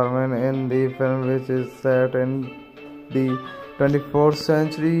Berman. In the film, which is set in the 24th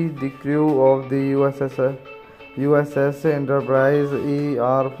century, the crew of the USS Enterprise E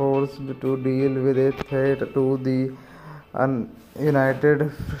are forced to deal with a threat to the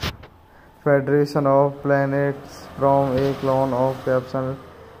United Federation of Planets from a clone of Captain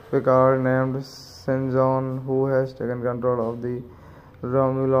Picard named St. John, who has taken control of the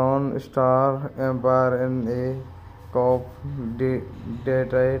Romulan Star Empire in a cop date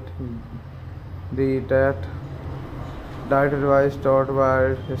directed by Stewart,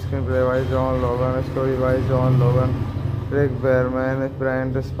 screenplay by John Logan, story by John Logan, Rick Berman,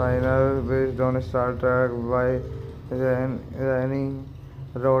 Brent Spiner, based on Star Trek by Rennie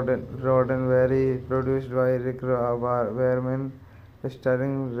Roddenberry, produced by Rick Berman,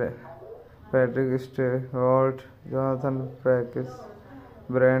 starring Patrick Stewart, Jonathan Frakes,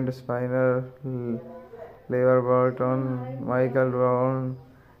 Brent Spiner, Lever Burton, Michael Brown,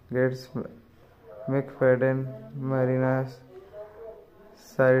 Gates McFadden, Marina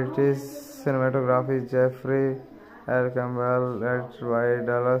Sirtis, cinematography Jeffrey L. Campbell, edited by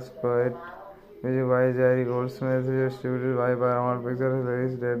Dallas Poet, music by Jerry Goldsmith, distributed by Paramount Pictures,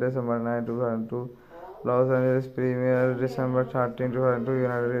 release date December 9, 2002, Los Angeles premiere December 13, 2002,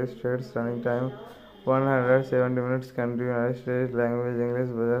 United States, running time 170 minutes, country United States, language English,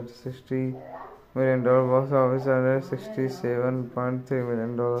 budget $60 million, box office $167.3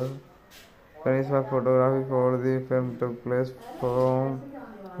 million. Kanisma photography for the film took place from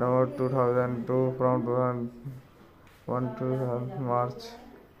November 2002 from 2001 to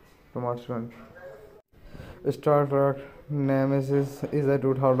March 1. Star Trek Nemesis is a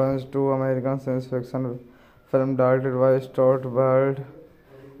 2002 American science fiction film directed by Stewart.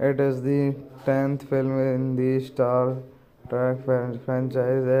 It is the 10th film in the Star Trek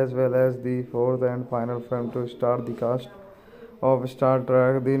franchise, as well as the 4th and final film to star the cast of Star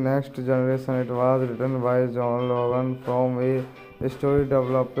Trek The Next Generation. It was written by John Logan from a story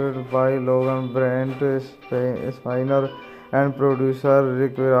developed by Logan, Brent Spiner, and producer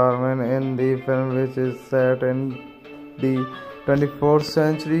Rick Berman. In the film, which is set in the 24th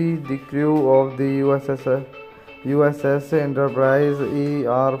century, the crew of the USS Enterprise E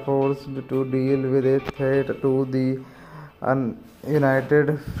are forced to deal with a threat to the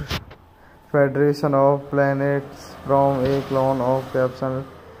United Federation of Planets from a clone of Captain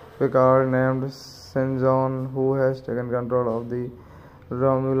Picard named St. John, who has taken control of the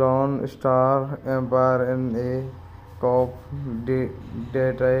Romulan Star Empire in a cop date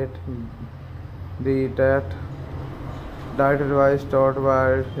directed by Stewart,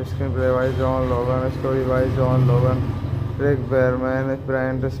 screenplay by John Logan, story by John Logan, Rick Berman,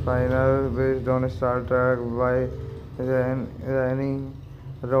 Brent Spiner, based on Star Trek by Rennie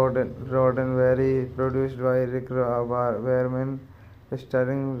Roddenberry, produced by Rick Berman,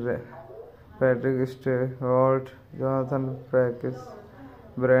 starring Patrick Stewart, Jonathan Frakes,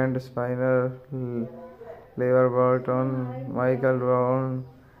 Brent Spiner, Lever Burton, Michael Brown,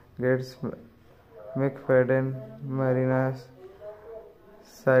 Gates McFadden, Marina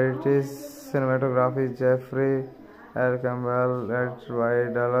Sirtis, cinematography Jeffrey L. Campbell, edited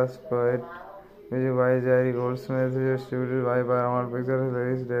by Dallas Poet, music by Jerry Goldsmith, distributed by Paramount Pictures,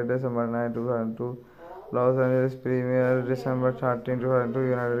 release date December 9, 2002, Los Angeles premiere December 13, 2002,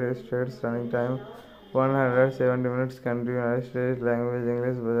 United States, running time 170 minutes, country United States, language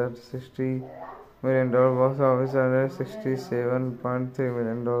English, budget $60 million, box office $167.3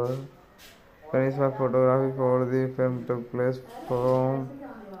 million. Kanisma photography for the film took place from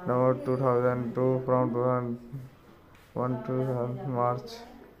November 2002 from 2001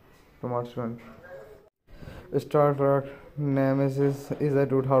 to March 20. Star Trek Nemesis is a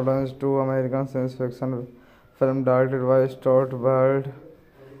 2002 American science fiction film directed by Stewart.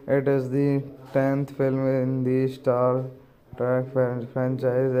 It is the 10th film in the Star Trek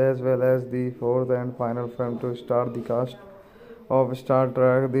franchise, as well as the 4th and final film to star the cast of Star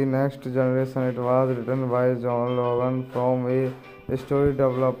Trek The Next Generation. It was written by John Logan from a story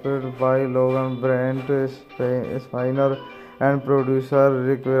developed by Logan Brent Spiner and producer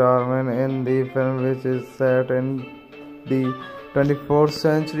Rick Berman. In the film, which is set in the 24th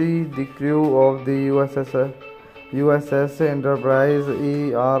century, the crew of the USS Enterprise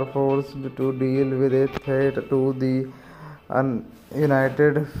are forced to deal with a threat to the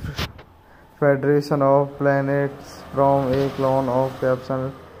United Federation of Planets from a clone of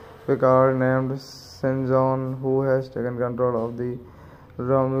Captain Picard named Sinjon, who has taken control of the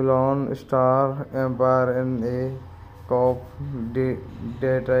Romulan Star Empire in a coup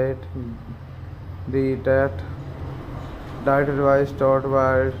d'etat. Directed by Stewart,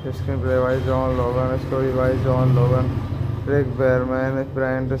 screenplay by John Logan, story by John Logan, Rick Berman,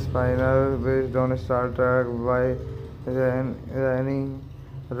 Brent Spiner, based on Star Trek by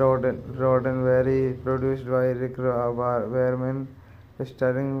Roddenberry, produced by Rick Berman,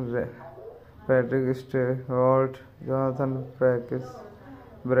 starring Patrick Stewart, Jonathan Frakes,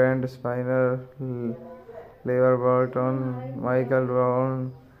 Brent Spiner, Lever Burton, Michael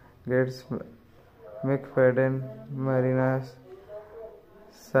Brown, Gates McFadden, Marina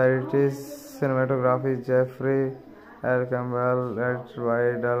Sirtis, cinematography Jeffrey L. Campbell, edited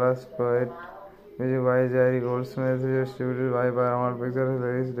by Dallas Poet, music by Jerry Goldsmith, distributed by Paramount Pictures,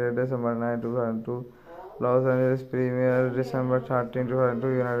 release date December 9, 2002, Los Angeles premiere December 13, 2002,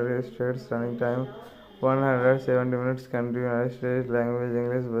 United States, running time 170 minutes, country United States, language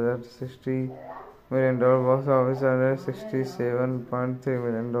English, budget $60 million, box office $167.3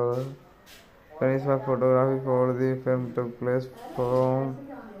 million. Kanisma photography for the film took place from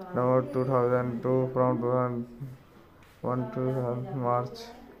November 2002 from 2001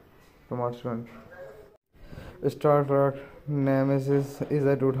 to March 20. Star Trek Nemesis is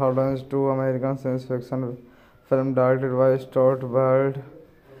a 2002 American science fiction film directed by Stewart.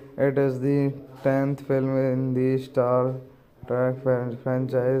 It is the 10th film in the Star Trek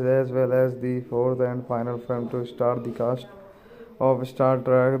franchise, as well as the 4th and final film to star the cast of Star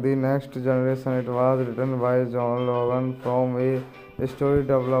Trek The Next Generation. It was written by John Logan from a story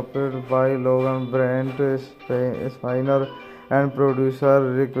developed by Logan Brent Spiner and producer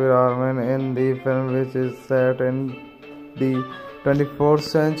Rick Berman. In the film, which is set in the 24th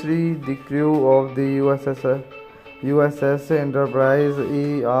century, the crew of the USS Enterprise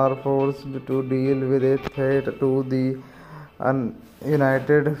are forced to deal with a threat to the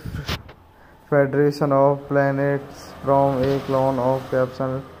United Federation of Planets from a clone of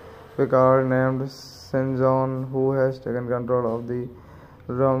Captain Picard named Sinjon, who has taken control of the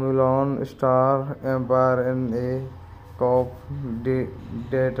Romulan Star Empire in a coup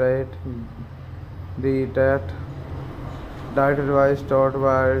d'etat. Directed by Stewart,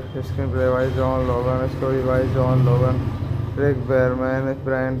 screenplay by John Logan, story by John Logan, Rick Berman,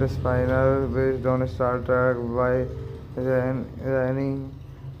 Brent Spiner, based on Star Trek by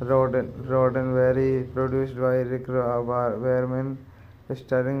Roddenberry, produced by Rick Berman,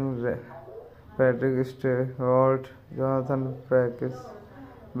 starring Patrick Stewart, Jonathan Frakes,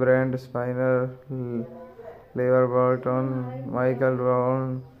 Brent Spiner, Lever Burton, Michael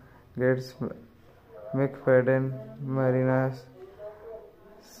Brown, Gates McFadden, Marina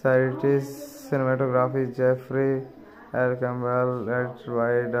Sirtis, cinematography Jeffrey L. Campbell, edited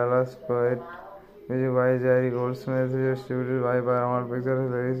by Dallas Poet, music by Jerry Goldsmith, distributed by Paramount Pictures,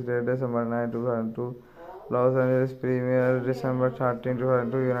 release date December 9, 2002, Los Angeles premiere December 13,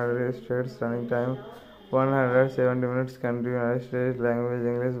 2002, United States, running time 170 minutes. Country United States. Language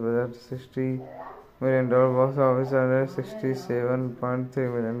English. Budget $60 million. Box office $167.3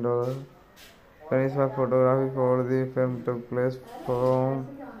 million. Chinese photography for the film took place from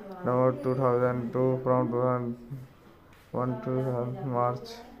November 2002 from 2001 to March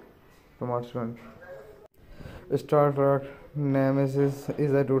 2020. Star Trek Nemesis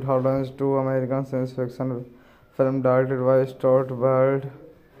is a 2002 American science fiction film directed by Stewart.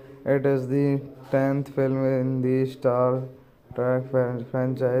 It is the 10th film in the Star Trek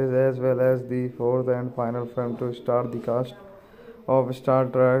franchise, as well as the fourth and final film to star the cast of Star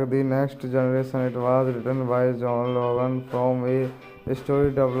Trek The Next Generation. It was written by John Logan from a story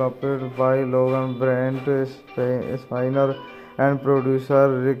developed by Logan Brent Spiner and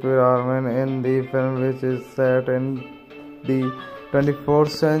producer Rick Berman. In the film, which is set in the 24th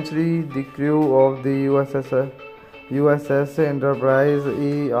century, the crew of the USS Enterprise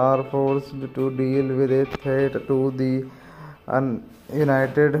are forced to deal with a threat to the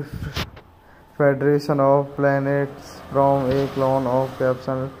United Federation of Planets from a clone of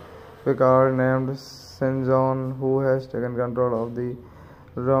Captain Picard named St. John, who has taken control of the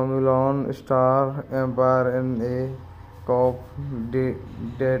Romulan Star Empire in a coup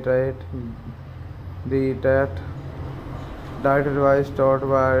d'etat. Directed by Stewart,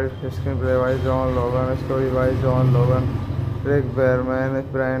 screenplay by John Logan, story by John Logan, Rick Berman,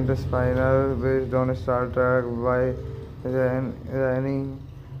 Brent Spiner, based on Star Trek by Rennie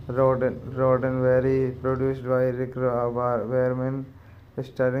Roddenberry, produced by Rick Berman,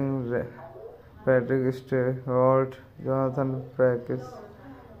 starring Patrick Stewart, Jonathan Frakes,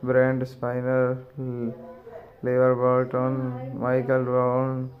 Brent Spiner, LeVar Burton, Michael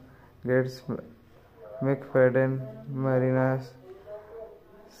Brown, Gates McFadden, Marina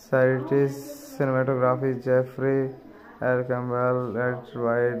Sirtis, cinematography Jeffrey L. Campbell, edited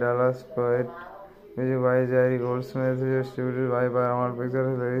by Dallas Poet, music by Jerry Goldsmith, distributed by Paramount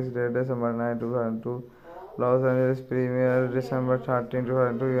Pictures, release date December 9, 2002, Los Angeles premiere December 13,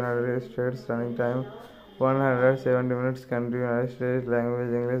 2002, United States, running time 170 minutes, country United States,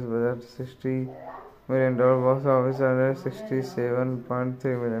 language English, budget $60 million, box office $167.3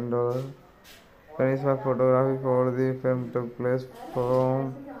 million. Chinese photography for the film took place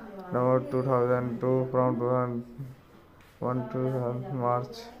from November 2002 from 2001 to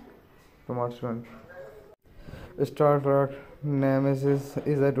March 2020. Star Trek Nemesis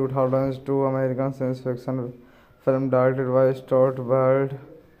is a 2002 American science fiction film directed by Stewart.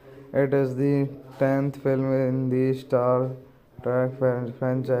 It is the 10th film in the Star Trek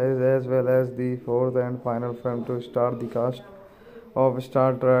franchise, as well as the fourth and final film to star the cast of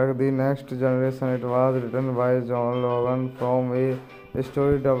Star Trek The Next Generation. It was written by John Logan from a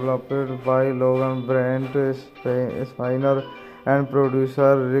story developed by Logan Brent Spiner and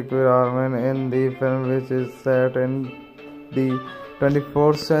producer Rick Berman. In the film, which is set in the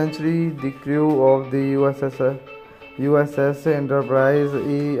 24th century, the crew of the USS Enterprise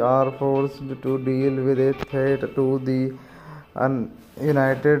are forced to deal with a threat to the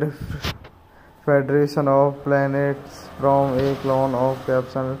United Federation of Planets from a clone of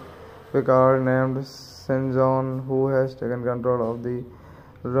Captain Picard named St. John, who has taken control of the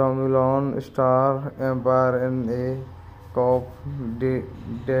Romulan Star Empire in a coup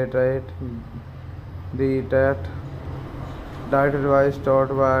d'etat. Directed by Stewart,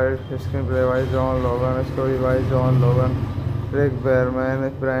 screenplay by John Logan, story by John Logan, Rick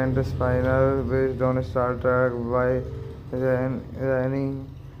Berman, Brent Spiner, based on Star Trek by Rennie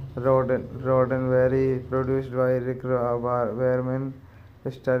Roddenberry, produced by Rick Berman,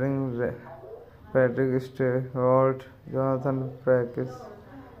 starring Patrick Stewart, Jonathan Frakes,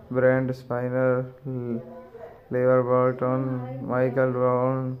 Brent Spiner, LeVar Burton, Michael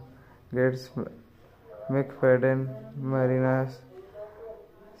Brown, Gates McFadden, Marina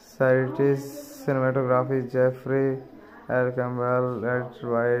Sirtis, cinematography Jeffrey L. Campbell, edited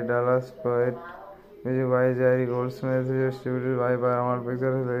by Dallas Poet, music by Jerry Goldsmith, distributed by Paramount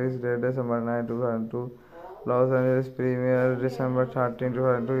Pictures, release date December 9, 2002, Los Angeles premiere December 13,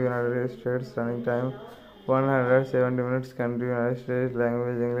 2002, United States, running time 170 minutes, country United States,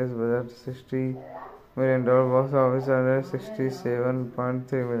 language English, budget $60 million, box office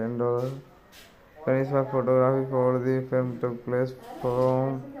 $167.3 million. Chinese photography for the film took place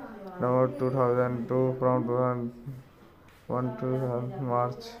from November 2002 from 2001 to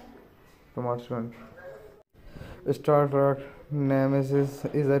March 2020. Star Trek Nemesis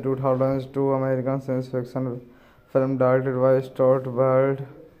is a 2002 American science fiction film directed by Stewart.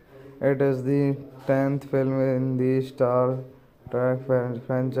 It is the 10th film in the Star Trek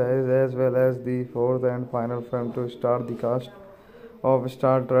franchise, as well as the fourth and final film to star the cast of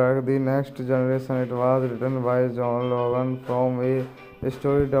Star Trek: The Next Generation. It was written by John Logan from a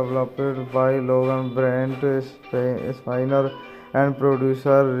story developed by Logan Brent Spiner and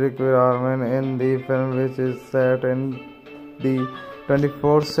producer Rick Berman. In the film, which is set in the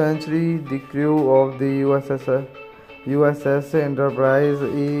 24th century, the crew of the USS Enterprise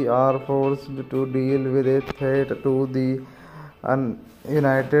are forced to deal with a threat to the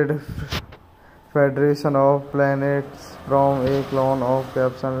United Federation of Planets from a clone of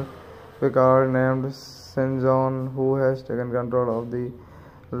Captain Picard named St. John, who has taken control of the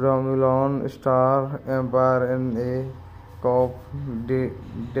Romulan Star Empire in a cop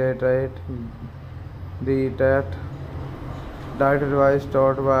dictate directed by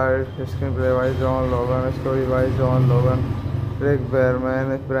Stewart, screenplay by John Logan, story by John Logan, Rick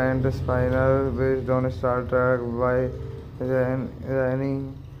Berman, Brent Spiner, based on Star Trek by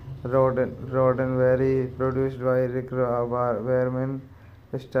Rennie Roddenberry, produced by Rick Berman,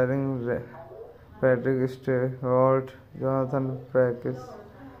 starring Patrick Stewart, Jonathan Frakes,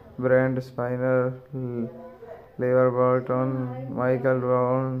 Brent Spiner, Levar Burton, Michael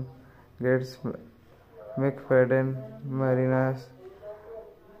Brown, Gates McFadden, Marina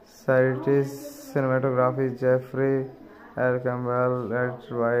Sirtis, cinematography Jeffrey L. Campbell, edited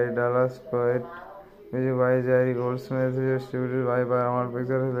by Dallas Poet, music by Jerry Goldsmith, distributed by Paramount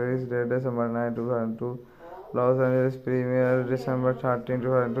Pictures, release date December 9, 2002, Los Angeles premiere December 13,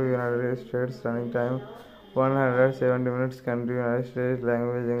 2002, United States, running time 170 minutes, country United States,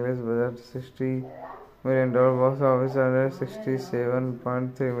 language English, budget $60 million, box office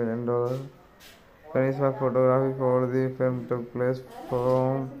 $167.3 million. Kanisma photography for the film took place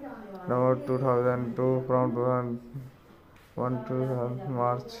from November 2002 from 2001 to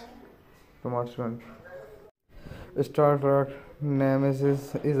March 1. Star Trek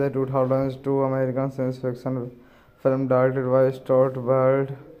Nemesis is a 2002 American science fiction film directed by Stewart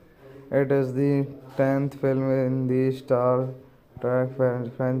Bird. It is the 10th film in the Star Trek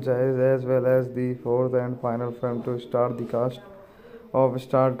franchise, as well as the 4th and final film to star the cast of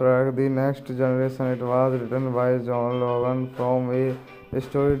Star Trek: The Next Generation. It was written by John Logan from a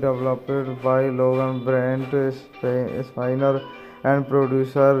story developed by Logan Brent Spiner and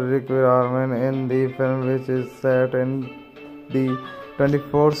producer Rick Berman. In the film, which is set in the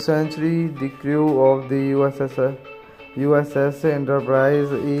 24th century, the crew of the USS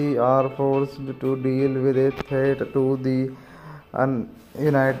Enterprise are forced to deal with a threat to the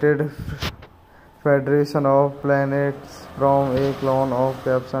United Federation of Planets from a clone of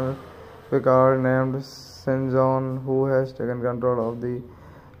Captain Picard named St. John, who has taken control of the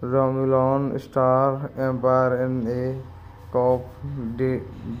Romulan Star Empire in a cop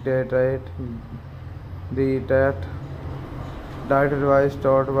dictate directed by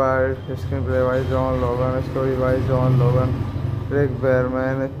Stewart Bird, screenplay by John Logan, story by John Logan, Rick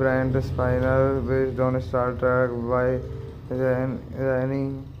Berman, Brent Spiner, based on Star Trek by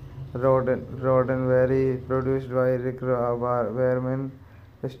Rennie Roddenberry, produced by Rick Berman,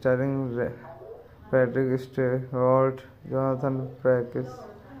 starring Patrick Stewart, Jonathan Frakes,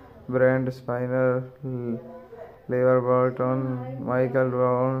 Brent Spiner, Levar Burton, Michael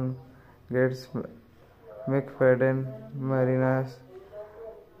Brown, Gates McFadden, Marina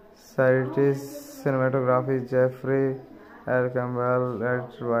Sirtis, cinematography Jeffrey L. Campbell,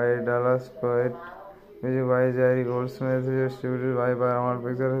 edited by Dallas Poet, music by Jerry Goldsmith, distributed by Paramount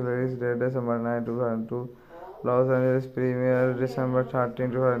Pictures, release date December 9, 2002, Los Angeles premiere December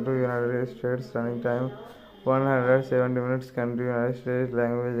 13, 2002, United States, running time 170 minutes, country United States,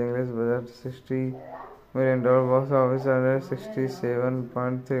 language English, budget $60 million, box office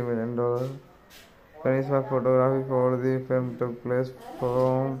 $167.3 million. Kanisma photography for the film took place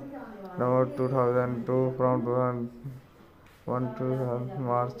from November 2002 from 2001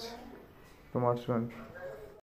 to March 1.